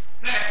went,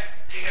 "Nah."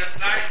 He goes,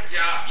 "Nice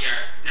job, you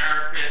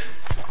darpin'."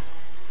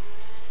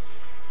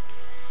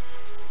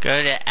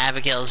 Go to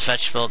Abigail's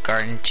vegetable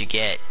garden to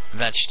get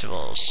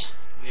vegetables.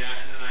 Yeah,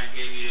 and then I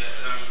gave you,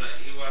 I was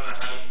like, "You want a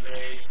hug,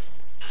 babe?"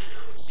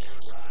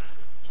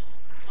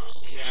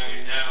 Yeah,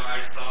 I know,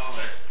 I saw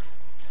it.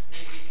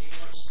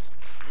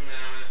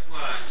 No,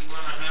 what? You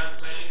want a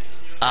hug, babe?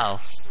 Oh,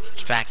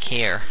 it's back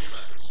here.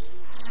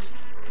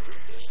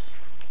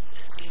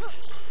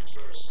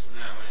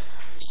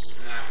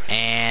 No.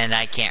 And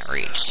I can't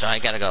reach, so I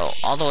gotta go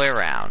all the way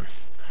around.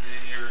 And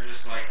then you were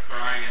just like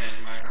crying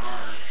in my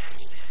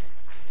arms.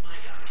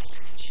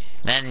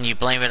 Then you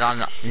blame it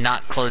on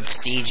not clothed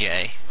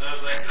CJ. I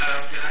was like,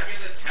 can I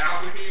get a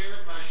towel here?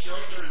 My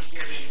shoulder's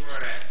getting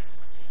wet.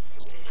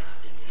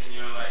 And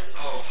you're like,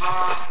 oh,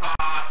 ha, ha,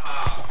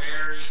 ha.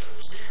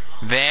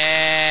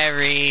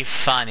 Very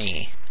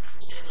funny.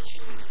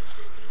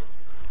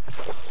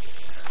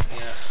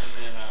 Yeah, and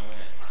then I went.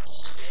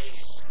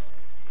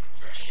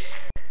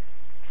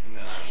 And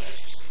then I went.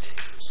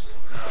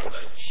 And I was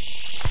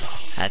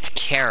like, That's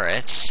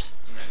carrots.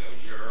 and I go,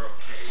 you're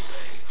okay,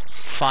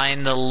 babe.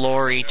 Find the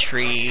lorry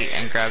tree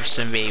and grab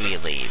some baby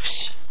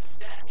leaves.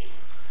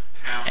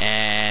 How?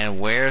 And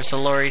where's the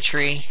lorry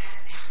tree?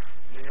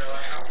 And you're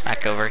like, okay,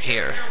 Back over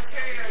here. okay,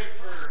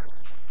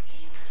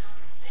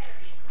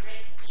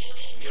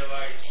 you're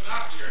like,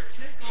 stop, you're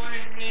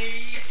tickling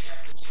me.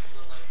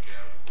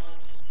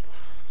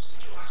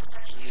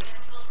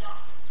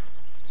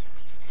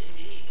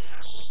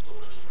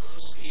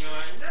 You're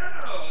like, no.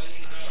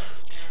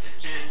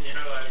 And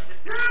you're like,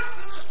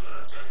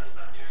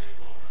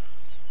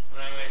 and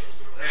I went,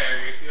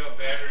 there, you feel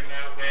better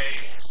now, babe?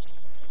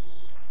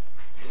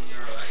 And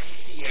you're like,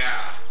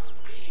 yeah.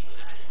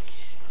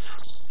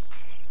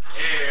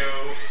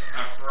 Ew,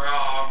 a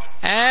frog.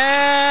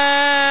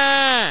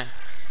 Ah!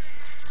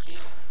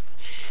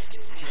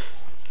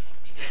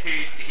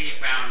 He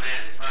found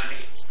that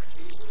funny.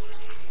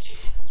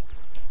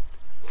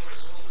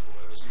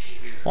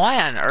 Why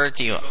on earth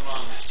do you...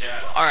 Belong to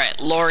Shadow. Alright,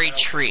 lorry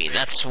tree.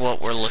 That's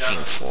what we're looking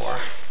for.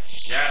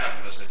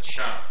 Shadow was a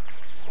chump.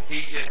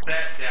 He just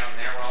sat down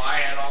there while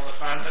I had all the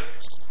fun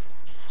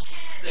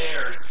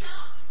upstairs.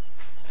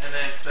 And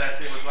then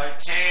Sassy was like,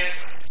 can't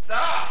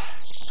stop.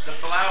 The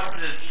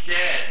blouse is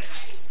dead.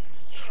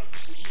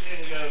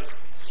 And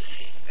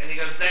he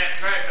goes,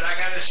 that's right, but I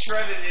gotta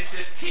shred it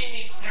into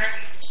teeny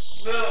tiny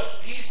little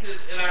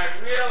pieces, and I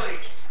really...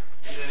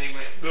 And then he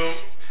went, boom.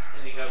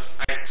 And he goes,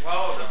 I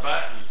swallowed a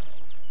button.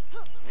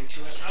 And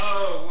she went,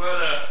 oh,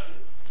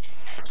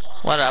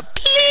 What a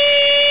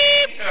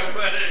bleep!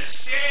 what a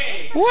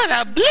shame. What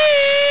a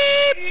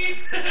bleep!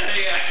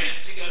 Yeah,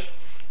 she goes,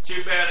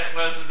 too bad it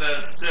wasn't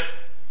a zip.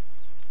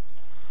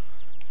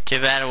 Too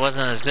bad it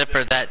wasn't a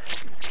zipper that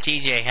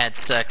CJ had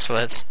sex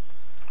with.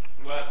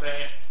 What,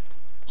 babe?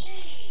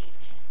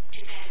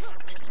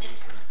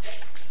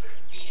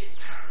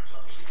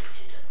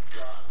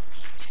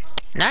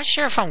 Not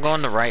sure if I'm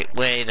going the right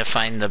way to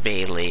find the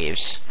bay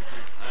leaves.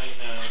 I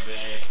know,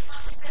 babe.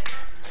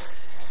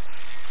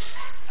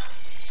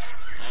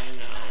 I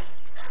know.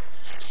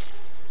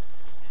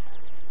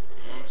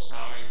 I'm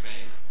sorry,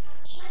 babe.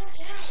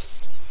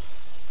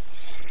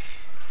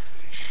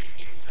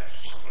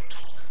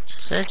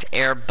 Is this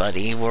Air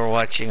Buddy we're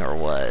watching or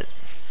what?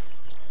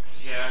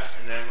 Yeah,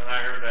 and then when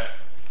I heard that,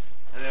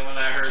 and then when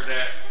I heard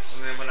that,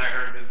 and then when I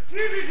heard the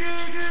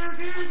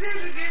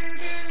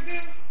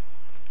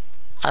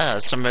I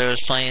thought somebody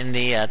was playing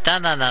the da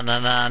na na na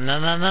na na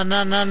na na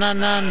na na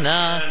na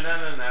na.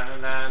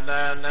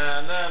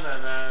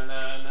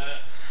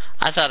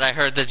 I thought I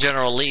heard the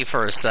General Lee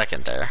for a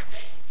second there.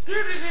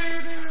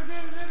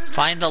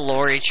 Find the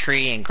lorry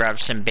tree and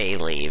grab some bay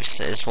leaves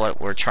is what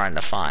we're trying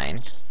to find.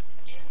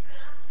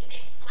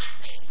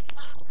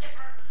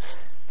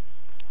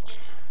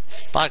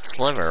 Black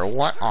Sliver,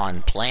 what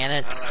on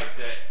planets? I like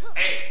that.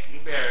 Hey, you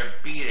better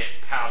beat it,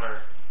 Powder.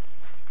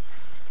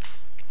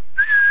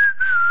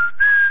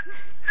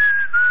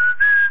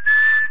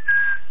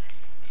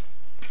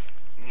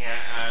 Yeah,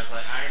 I was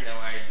like, I know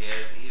I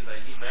did. He's like,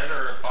 you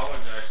better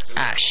apologize to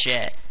Ah, him.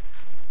 shit.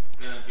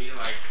 It's gonna be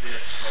like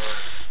this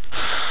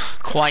for...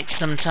 Quite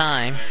some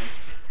time.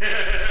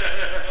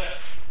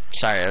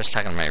 Sorry, I was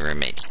talking to my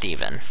roommate,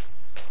 Steven.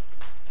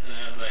 And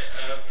I was like,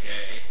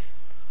 okay.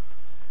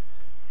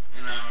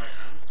 And I went,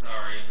 I'm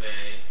sorry,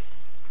 babe.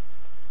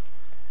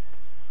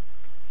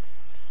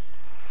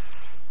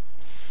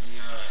 And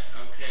you're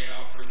like, okay,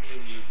 I'll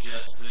forgive you,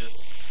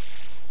 Justice.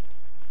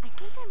 I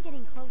think I'm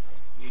getting closer.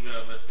 You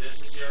go, but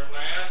this is your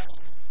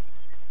last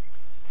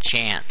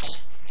chance.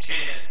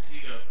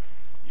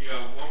 You go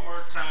one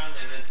more time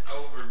and it's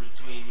over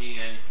between me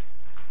and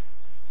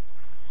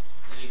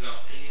you go,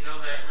 and you know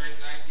that ring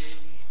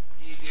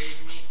you gave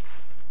me?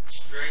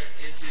 Straight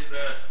into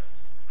the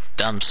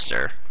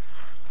Dumpster.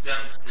 Yeah.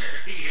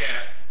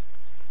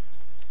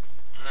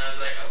 And I was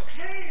like,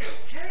 okay.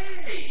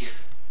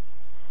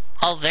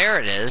 Oh, there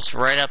it is,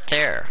 right up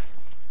there.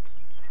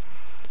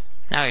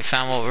 Now we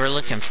found what we were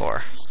looking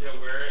for. You still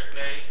wear it,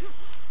 babe?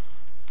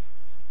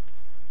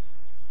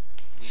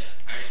 Yeah,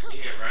 I see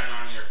it right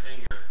on your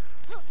finger.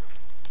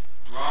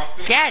 Wrong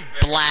finger, Dad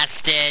babe.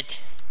 blasted.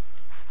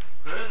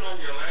 Put it on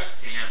your left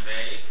hand,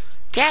 babe.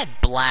 Dad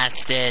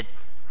blasted.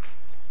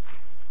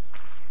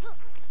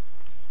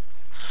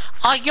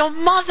 Oh, your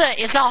mother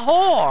is a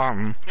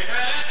whore.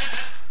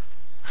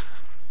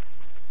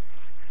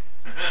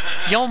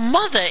 Your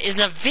mother is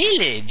a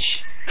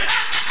village.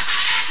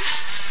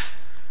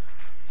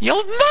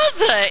 Your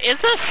mother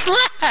is a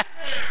slut.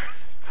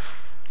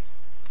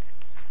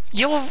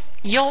 You're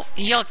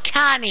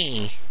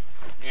canny.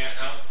 Yeah,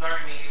 don't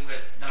start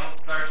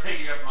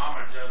thinking of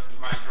mama jokes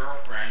with my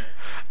girlfriend.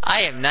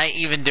 I am not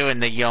even doing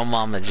the yo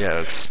mama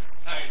jokes.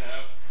 I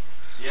know.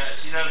 Yeah,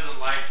 she doesn't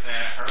like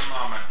that. Her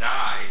mama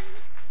died.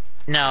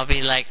 No, I'll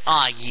be like,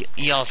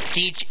 you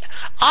CJ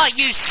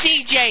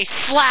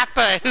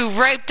slapper who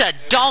raped a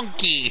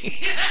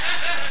donkey.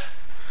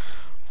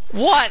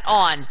 What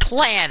on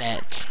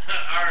planet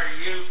are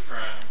you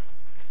from?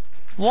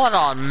 What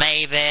on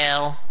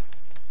Mayville?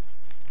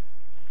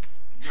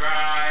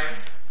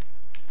 Drive.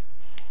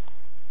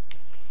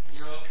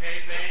 You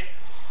okay, babe?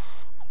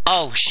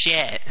 Oh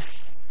shit.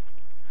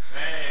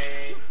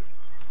 Babe.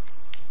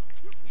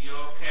 You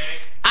okay?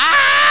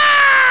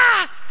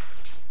 Ah!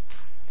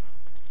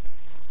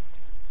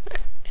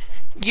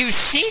 You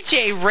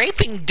CJ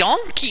raping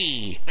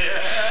donkey.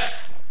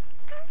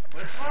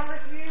 What's wrong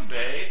with you,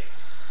 babe?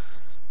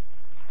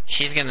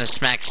 She's gonna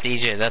smack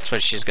CJ, that's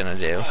what she's gonna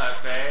do.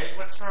 What, babe?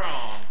 What's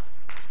wrong?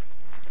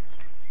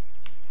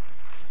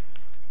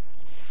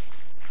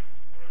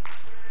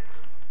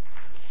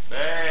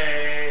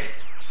 Babe.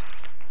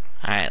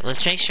 Alright,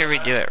 let's make sure we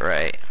do it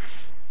right.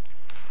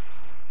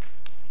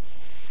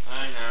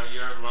 I know,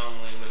 you're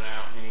lonely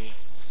without me.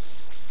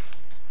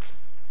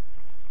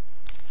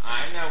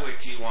 I know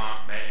what you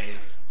want, babe.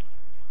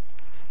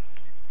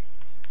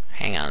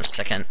 Hang on a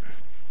second.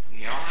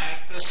 You don't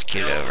have to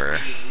Scoot spill over.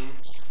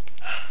 beans.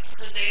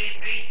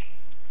 Daisy.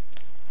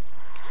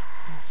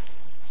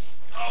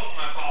 Oh,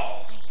 my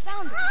balls.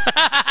 Found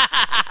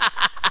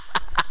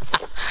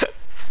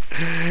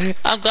it.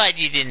 I'm glad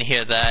you didn't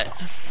hear that.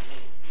 Okay,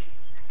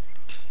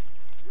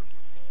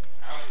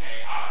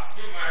 off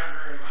to my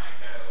room I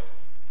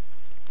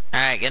go.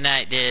 Alright, good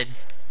night, dude.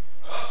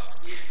 Oh,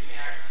 excuse me,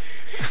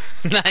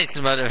 I Nice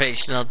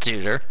motivational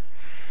tutor.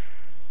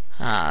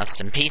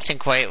 Some peace and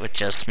quiet with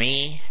just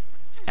me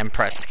and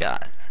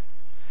Prescott.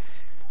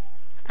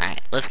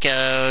 Alright, let's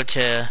go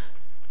to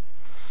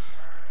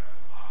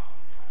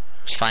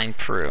find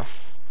Prue.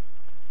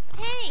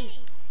 Hey!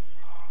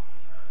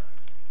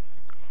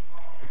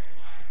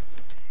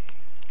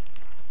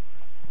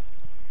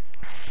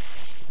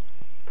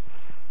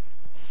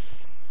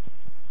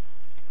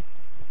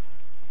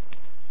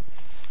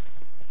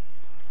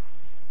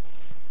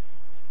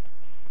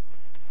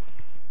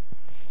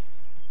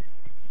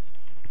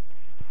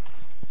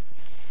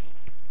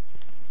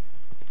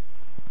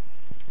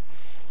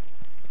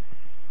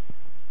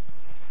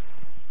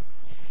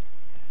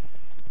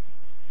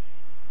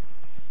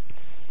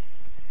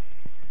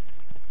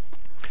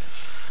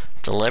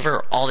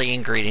 Deliver all the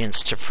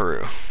ingredients to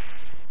Prue. Of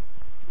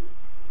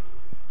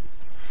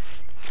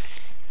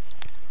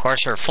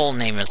course, her full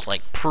name is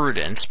like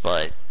Prudence,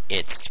 but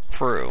it's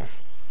Prue.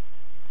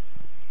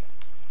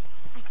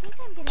 I think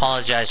I'm getting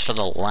Apologize for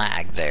the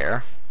lag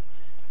there.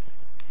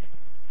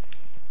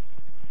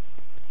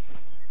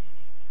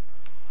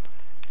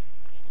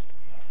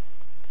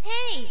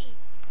 Hey!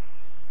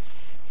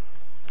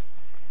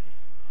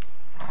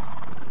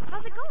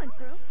 How's it going,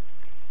 Prue?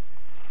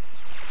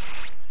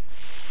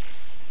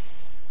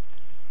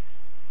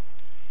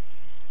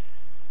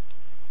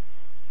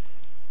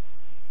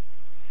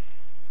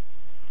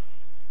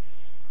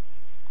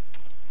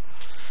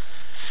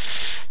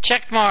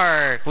 Check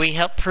mark. We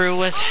helped Prue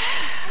with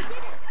I did it!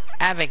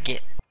 Abigail.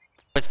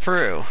 With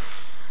Prue.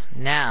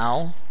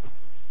 Now,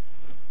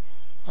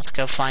 let's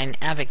go find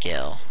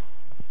Abigail.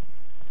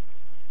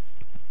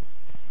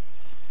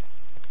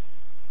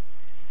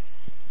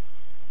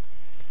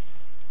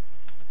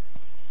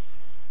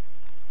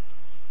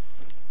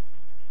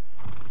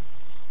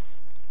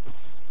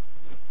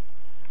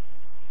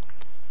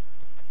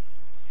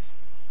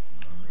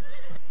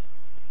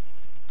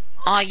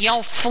 Oh,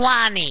 yo,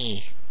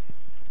 Flanny.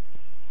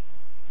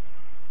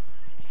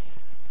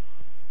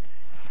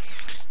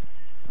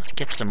 Let's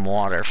get some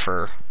water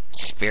for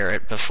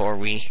Spirit before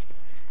we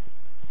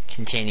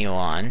continue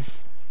on.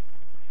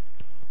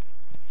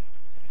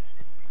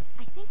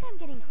 I think I'm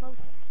getting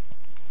closer.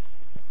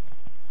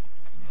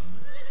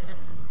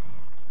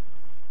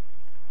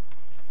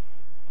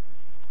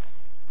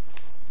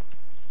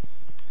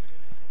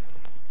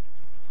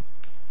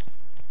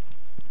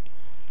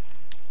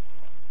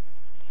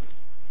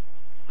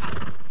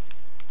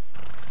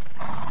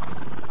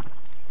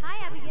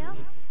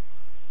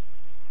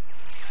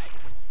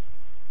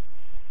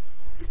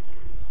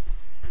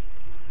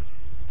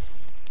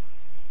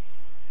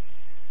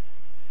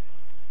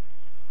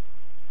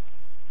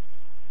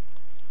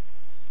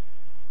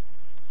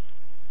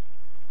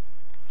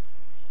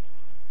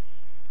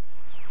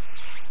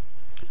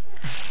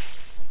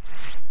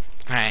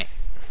 Alright.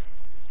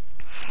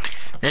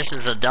 This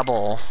is a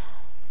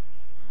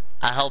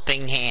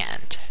helping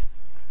hand.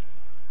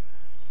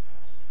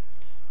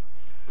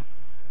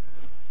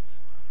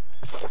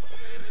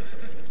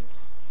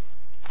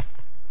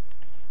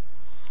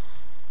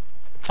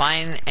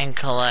 Find and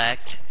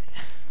collect.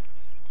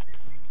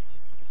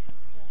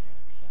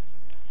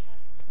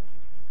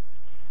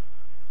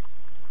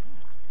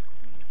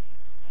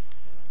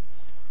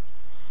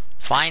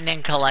 Find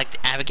and collect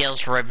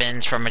Abigail's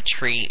ribbons from a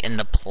tree in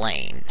the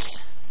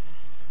plains.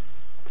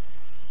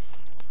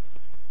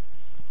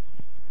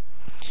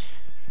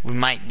 We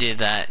might do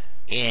that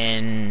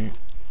we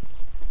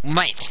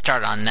might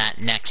start on that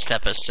next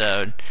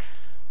episode.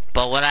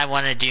 But what I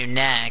want to do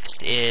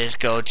next is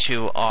go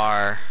to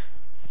our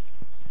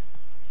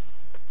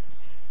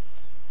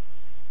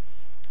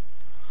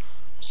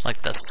it's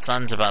like the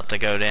sun's about to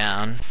go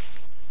down.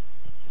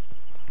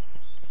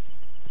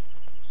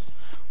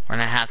 We're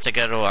gonna have to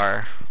go to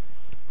our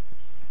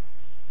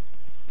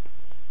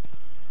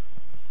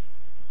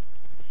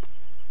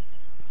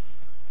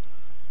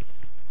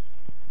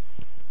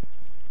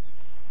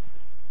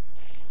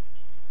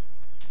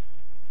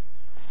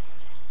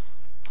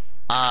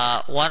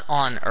what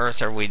on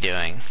earth are we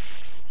doing?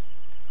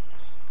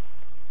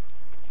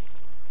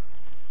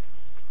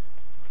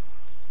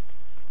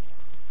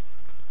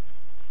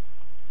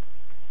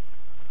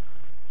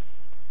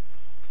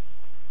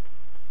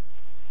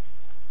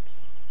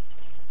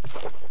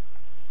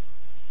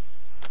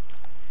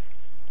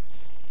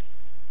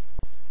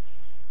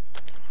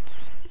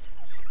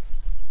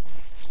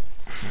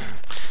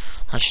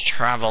 Let's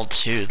travel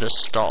to the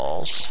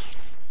stalls.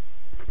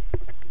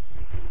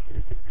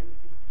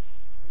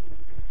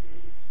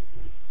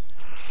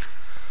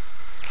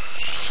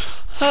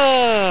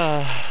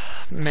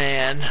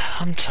 Man,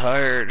 I'm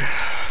tired.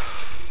 I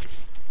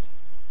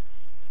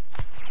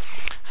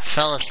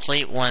fell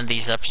asleep one of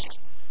these episodes.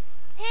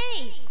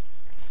 Hey!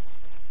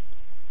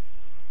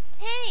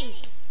 Hey!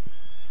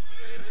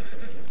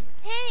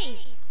 Hey!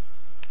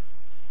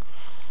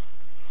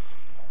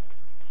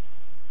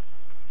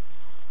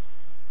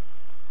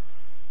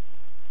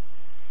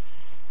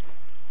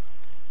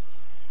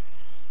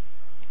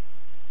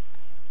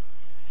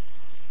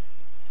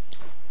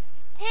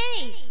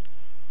 Hey!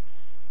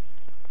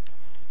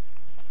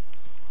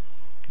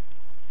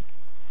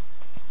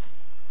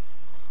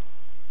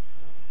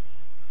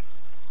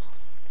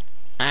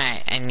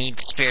 Alright, I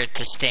need Spirit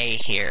to stay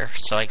here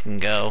so I can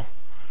go.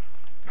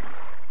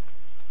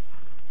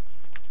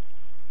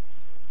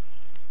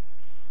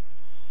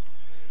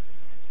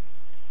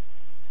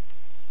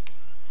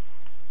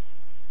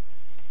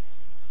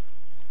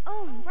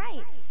 Oh,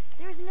 right.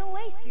 There's no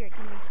way Spirit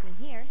can reach me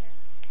here.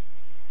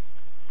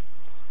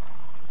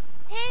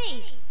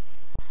 Hey!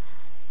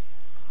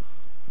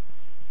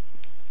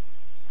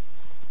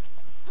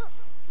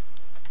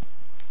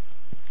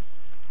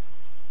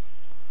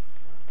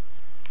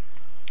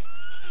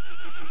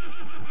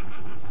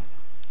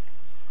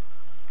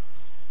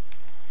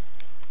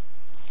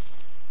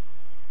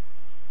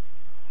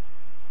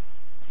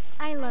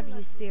 I love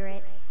you,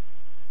 Spirit.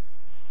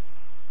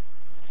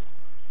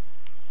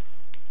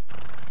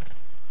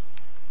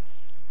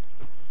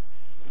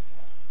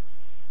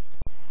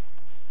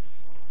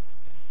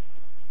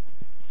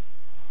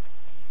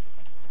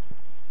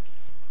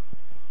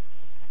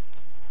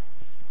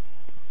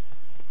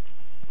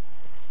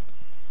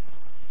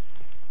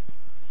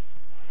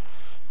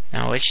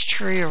 Now, which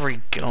tree are we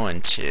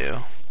going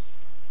to?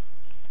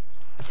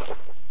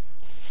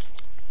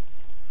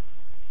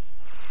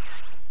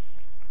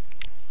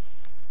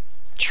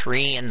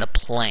 Tree in the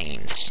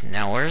plains.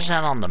 Now, where's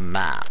that on the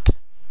map?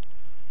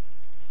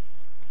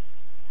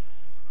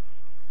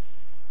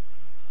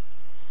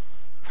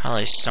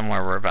 Probably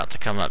somewhere we're about to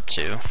come up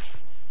to.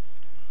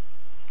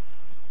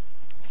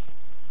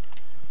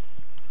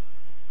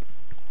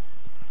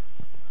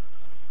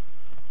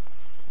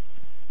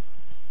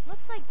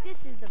 Looks like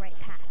this is the right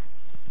path.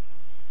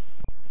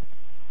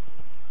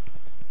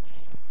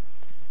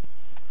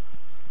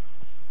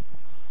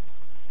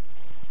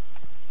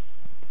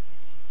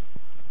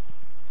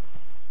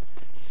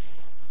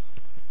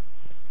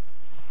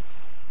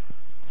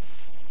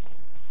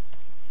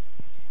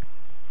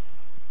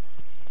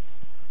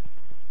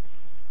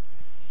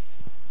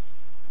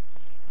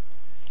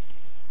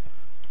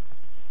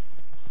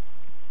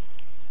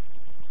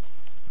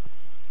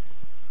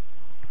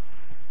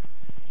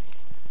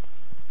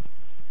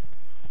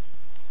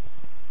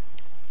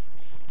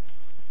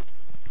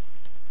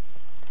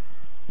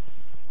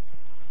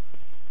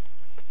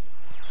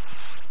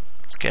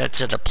 Let's go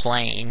to the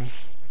plain.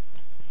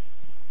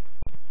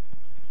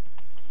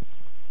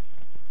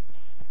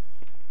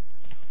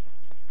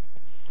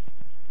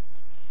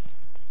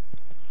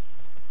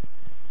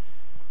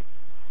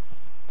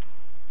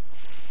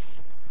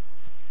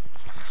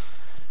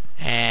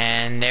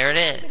 And there it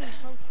is. Getting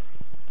closer.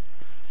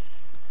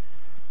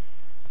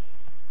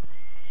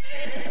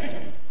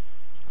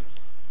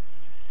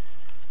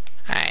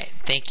 Alright,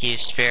 thank you,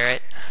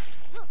 Spirit.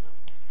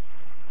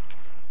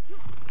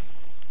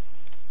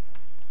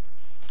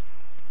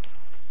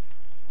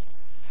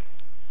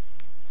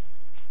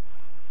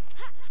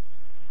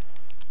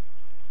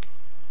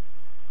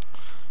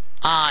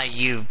 Ah,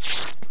 you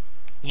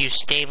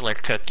Stabler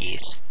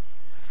cookies.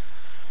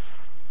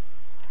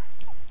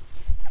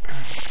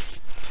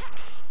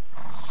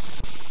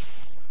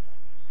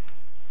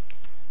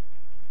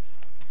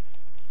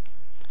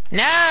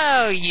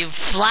 No, you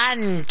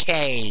flatten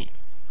cake.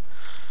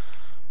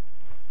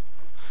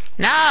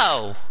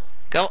 No!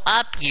 Go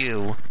up,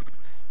 you.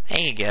 There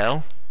you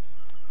go.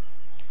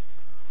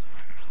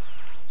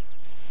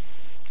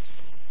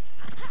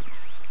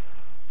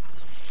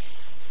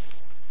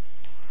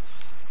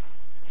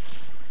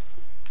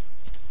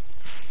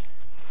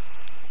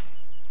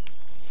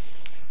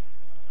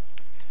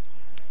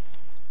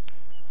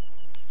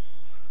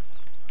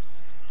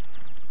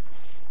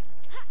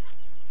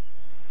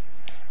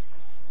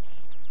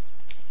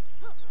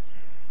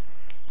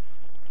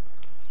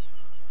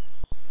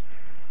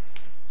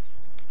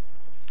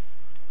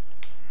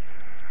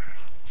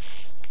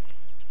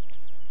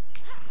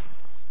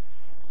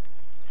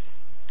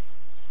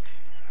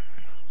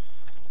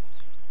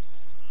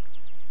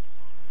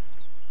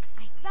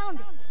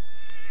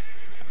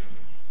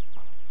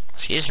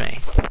 Excuse me.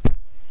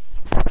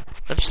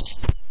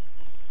 Oops.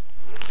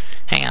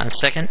 Hang on a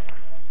second.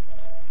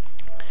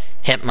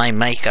 Hit my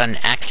mic on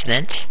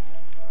accident.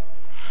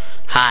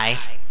 Hi.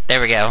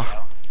 There we go.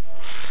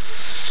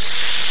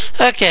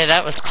 Okay,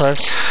 that was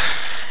close.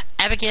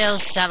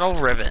 Abigail's saddle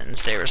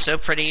ribbons. They were so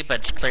pretty,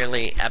 but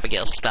clearly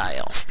Abigail's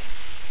style.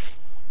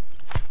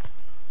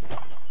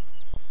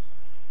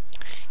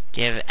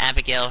 Give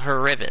Abigail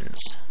her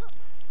ribbons.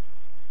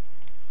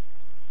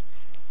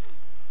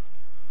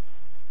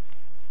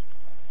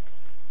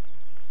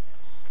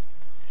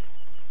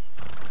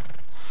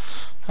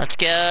 Let's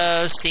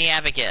go see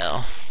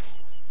Abigail.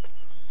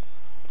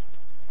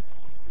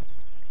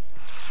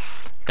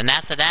 Then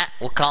after that,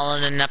 we'll call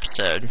it an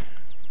episode.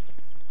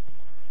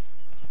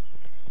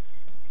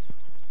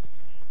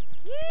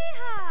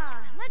 Yeehaw!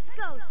 Let's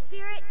go,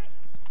 Spirit!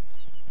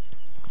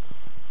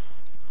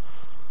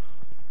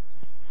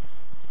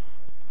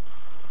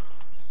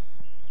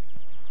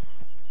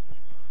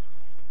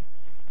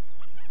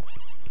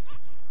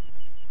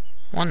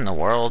 What in the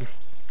world?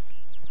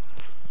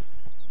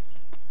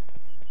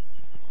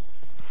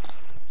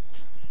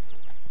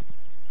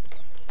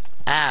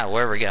 Ah,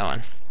 where are we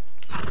going?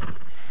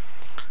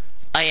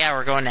 Oh yeah,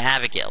 we're going to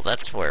Abigail.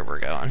 That's where we're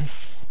going.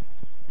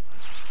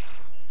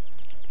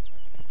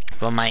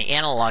 But my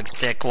analog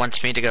stick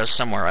wants me to go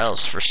somewhere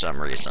else for some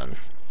reason.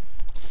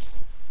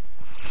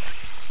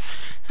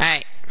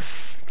 Alright.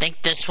 I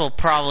think this will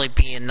probably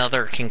be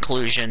another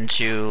conclusion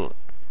to...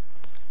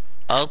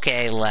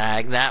 Okay,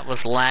 lag. That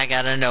was lag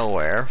out of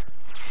nowhere.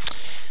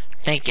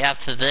 I think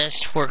after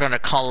this, we're going to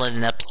call it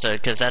an episode,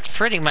 because that's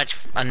pretty much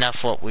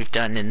enough what we've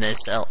done in this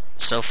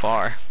so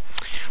far.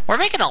 We're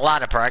making a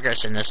lot of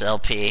progress in this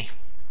LP.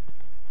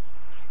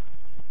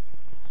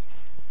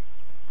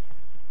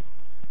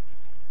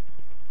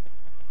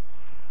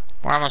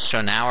 We're almost to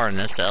an hour in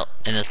this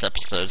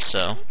episode, so...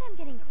 I think I'm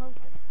getting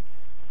closer.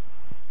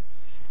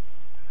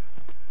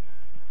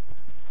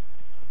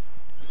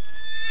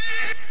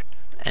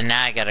 And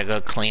now I gotta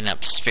go clean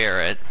up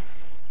Spirit.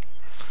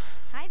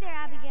 Hi there,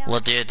 Abigail. We'll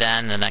do that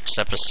in the next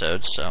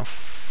episode, so...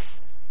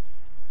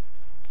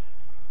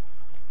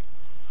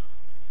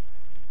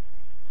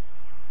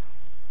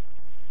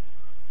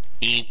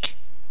 Eek.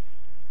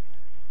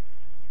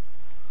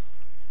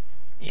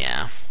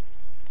 Yeah.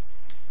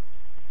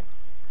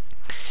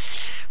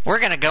 We're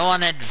gonna go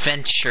on an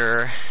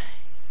adventure.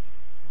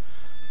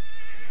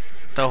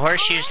 The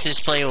horseshoes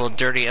display will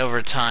dirty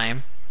over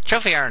time.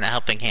 Trophy iron, a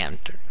helping hand.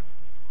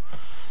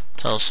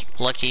 Tells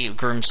lucky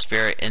groom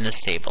Spirit in the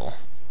stable.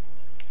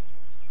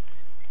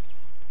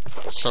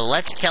 So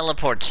let's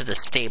teleport to the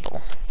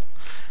stable.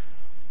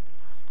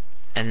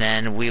 And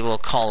then we will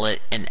call it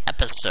an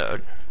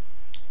episode.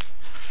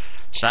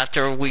 So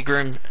after we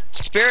groom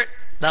Spirit,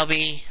 that'll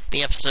be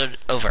the episode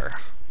over.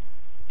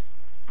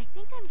 I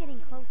think I'm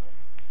getting closer.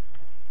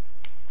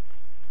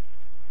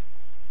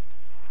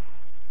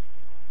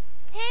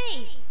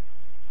 Hey!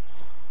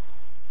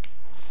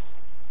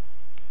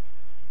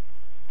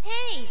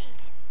 Hey!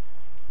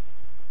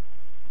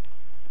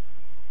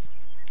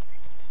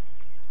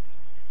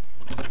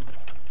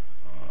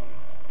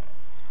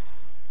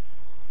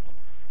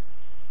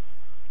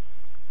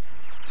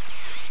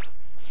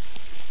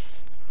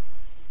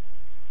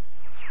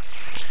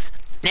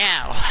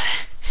 Now,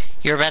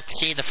 you're about to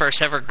see the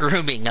first ever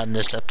grooming on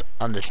this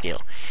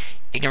deal.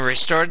 You can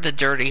restore the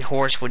dirty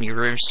horse when you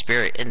groom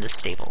Spirit in the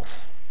stable.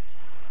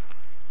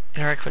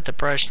 Interact with the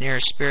brush near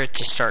Spirit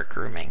to start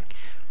grooming.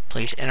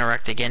 Please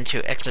interact again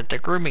to exit the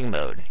grooming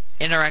mode.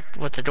 Interact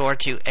with the door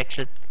to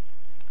exit.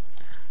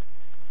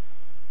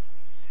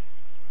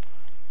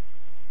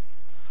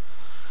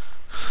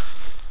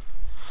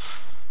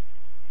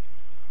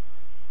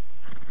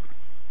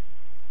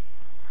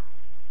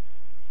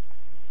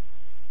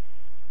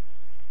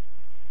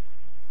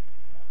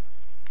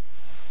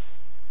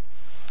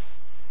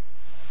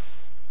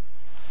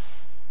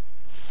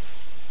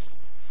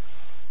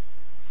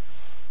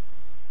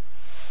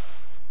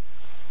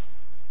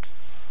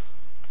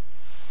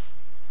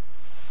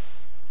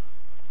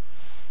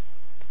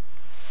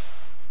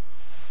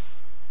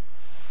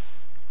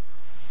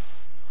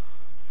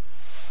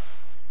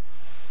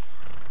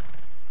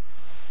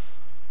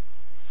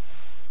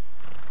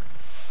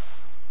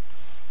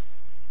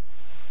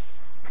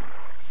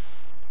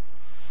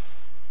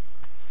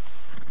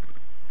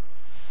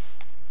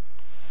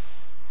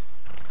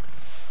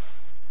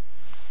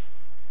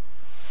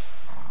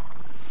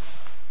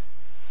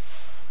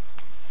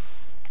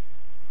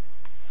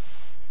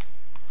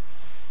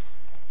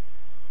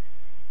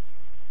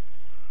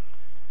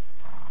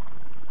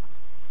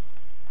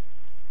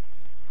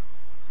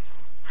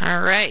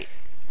 Alright.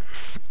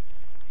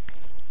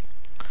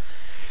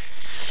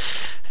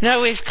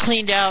 Now we've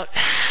cleaned out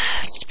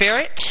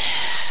Spirit.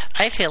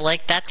 I feel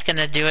like that's going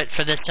to do it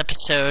for this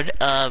episode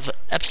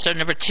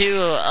number 2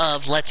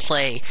 of Let's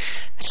Play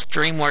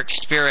DreamWorks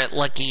Spirit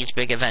Lucky's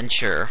Big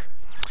Adventure.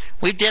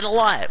 We did a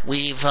lot.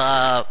 We've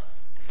followed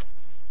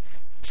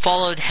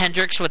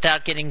Hendrix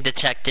without getting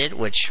detected,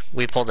 which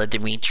we pulled a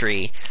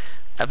Dimitri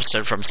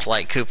episode from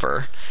Sly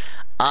Cooper.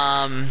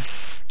 I'm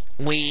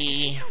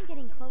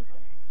getting closer.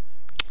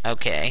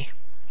 Okay.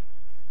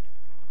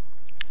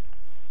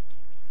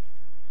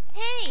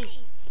 Hey!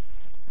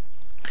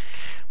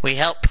 We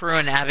helped Prue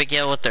and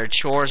Abigail with their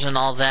chores and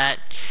all that.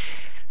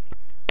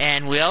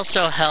 And we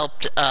also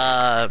helped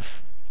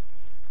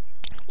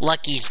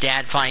Lucky's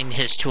dad find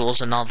his tools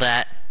and all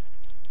that.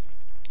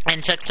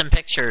 And took some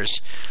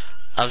pictures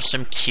of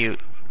some cute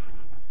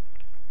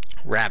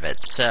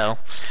rabbits. So,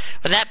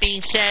 with that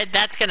being said,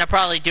 that's going to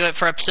probably do it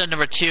for episode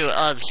number 2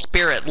 of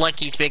Spirit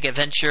Lucky's Big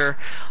Adventure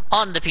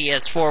on the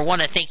PS4. I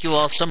want to thank you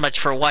all so much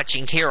for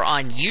watching here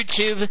on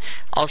YouTube.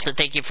 Also,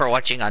 thank you for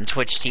watching on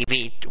Twitch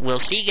TV. We'll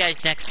see you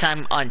guys next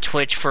time on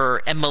Twitch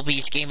for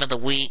MLB's Game of the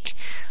Week.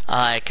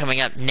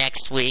 Coming up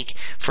next week.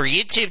 For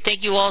YouTube,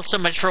 thank you all so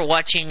much for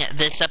watching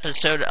this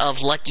episode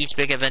of Lucky's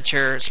Big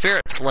Adventure,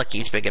 Spirit's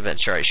Lucky's Big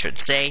Adventure, I should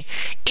say.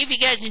 If you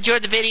guys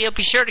enjoyed the video,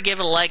 be sure to give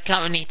it a like,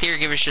 comment any theory,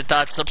 give us your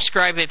thoughts,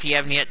 subscribe if you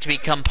haven't yet to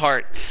become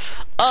part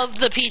of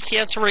the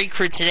PCS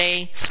Recruit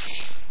today.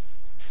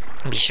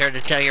 Be sure to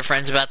tell your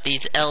friends about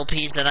these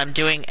LPs that I'm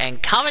doing,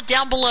 and comment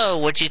down below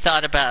what you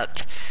thought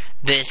about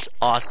this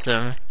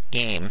awesome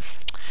game.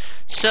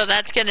 So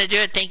that's going to do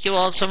it. Thank you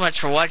all so much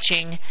for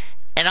watching.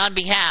 And on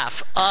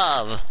behalf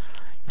of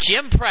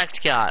Jim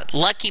Prescott,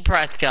 Lucky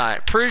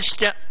Prescott,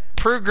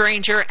 Prue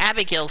Granger,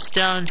 Abigail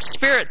Stone,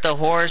 Spirit the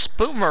Horse,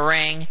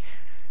 Boomerang,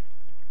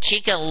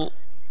 Chica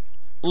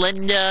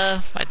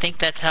Linda, I think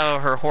that's how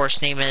her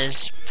horse name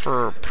is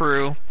for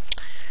Prue,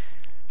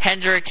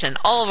 Hendrix, and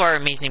all of our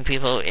amazing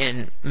people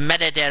in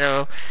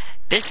Metadata.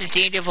 This is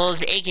Daniel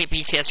Voles,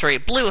 AKPCS Array,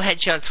 Blue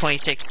Hedgehog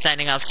 26,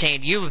 signing off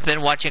saying you've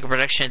been watching a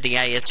production of the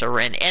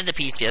ISRN and the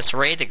PCS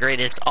Array, the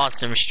greatest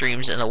awesome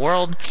streams in the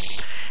world.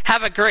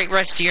 Have a great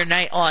rest of your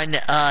night on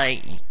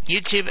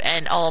YouTube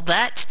and all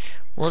that.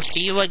 We'll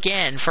see you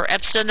again for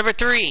episode number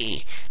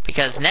 3,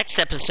 because next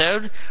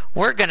episode,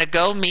 we're going to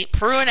go meet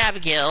Prue and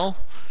Abigail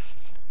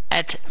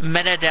at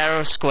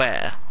Metadata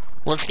Square.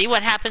 We'll see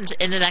what happens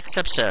in the next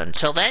episode.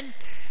 Until then,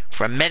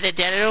 from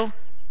Metadata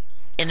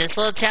in this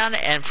little town,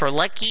 and for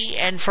Lucky,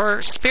 and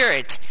for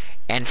Spirit,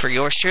 and for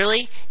yours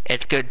truly,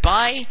 it's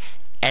goodbye,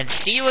 and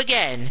see you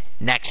again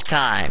next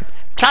time.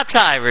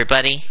 Ta-ta,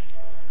 everybody.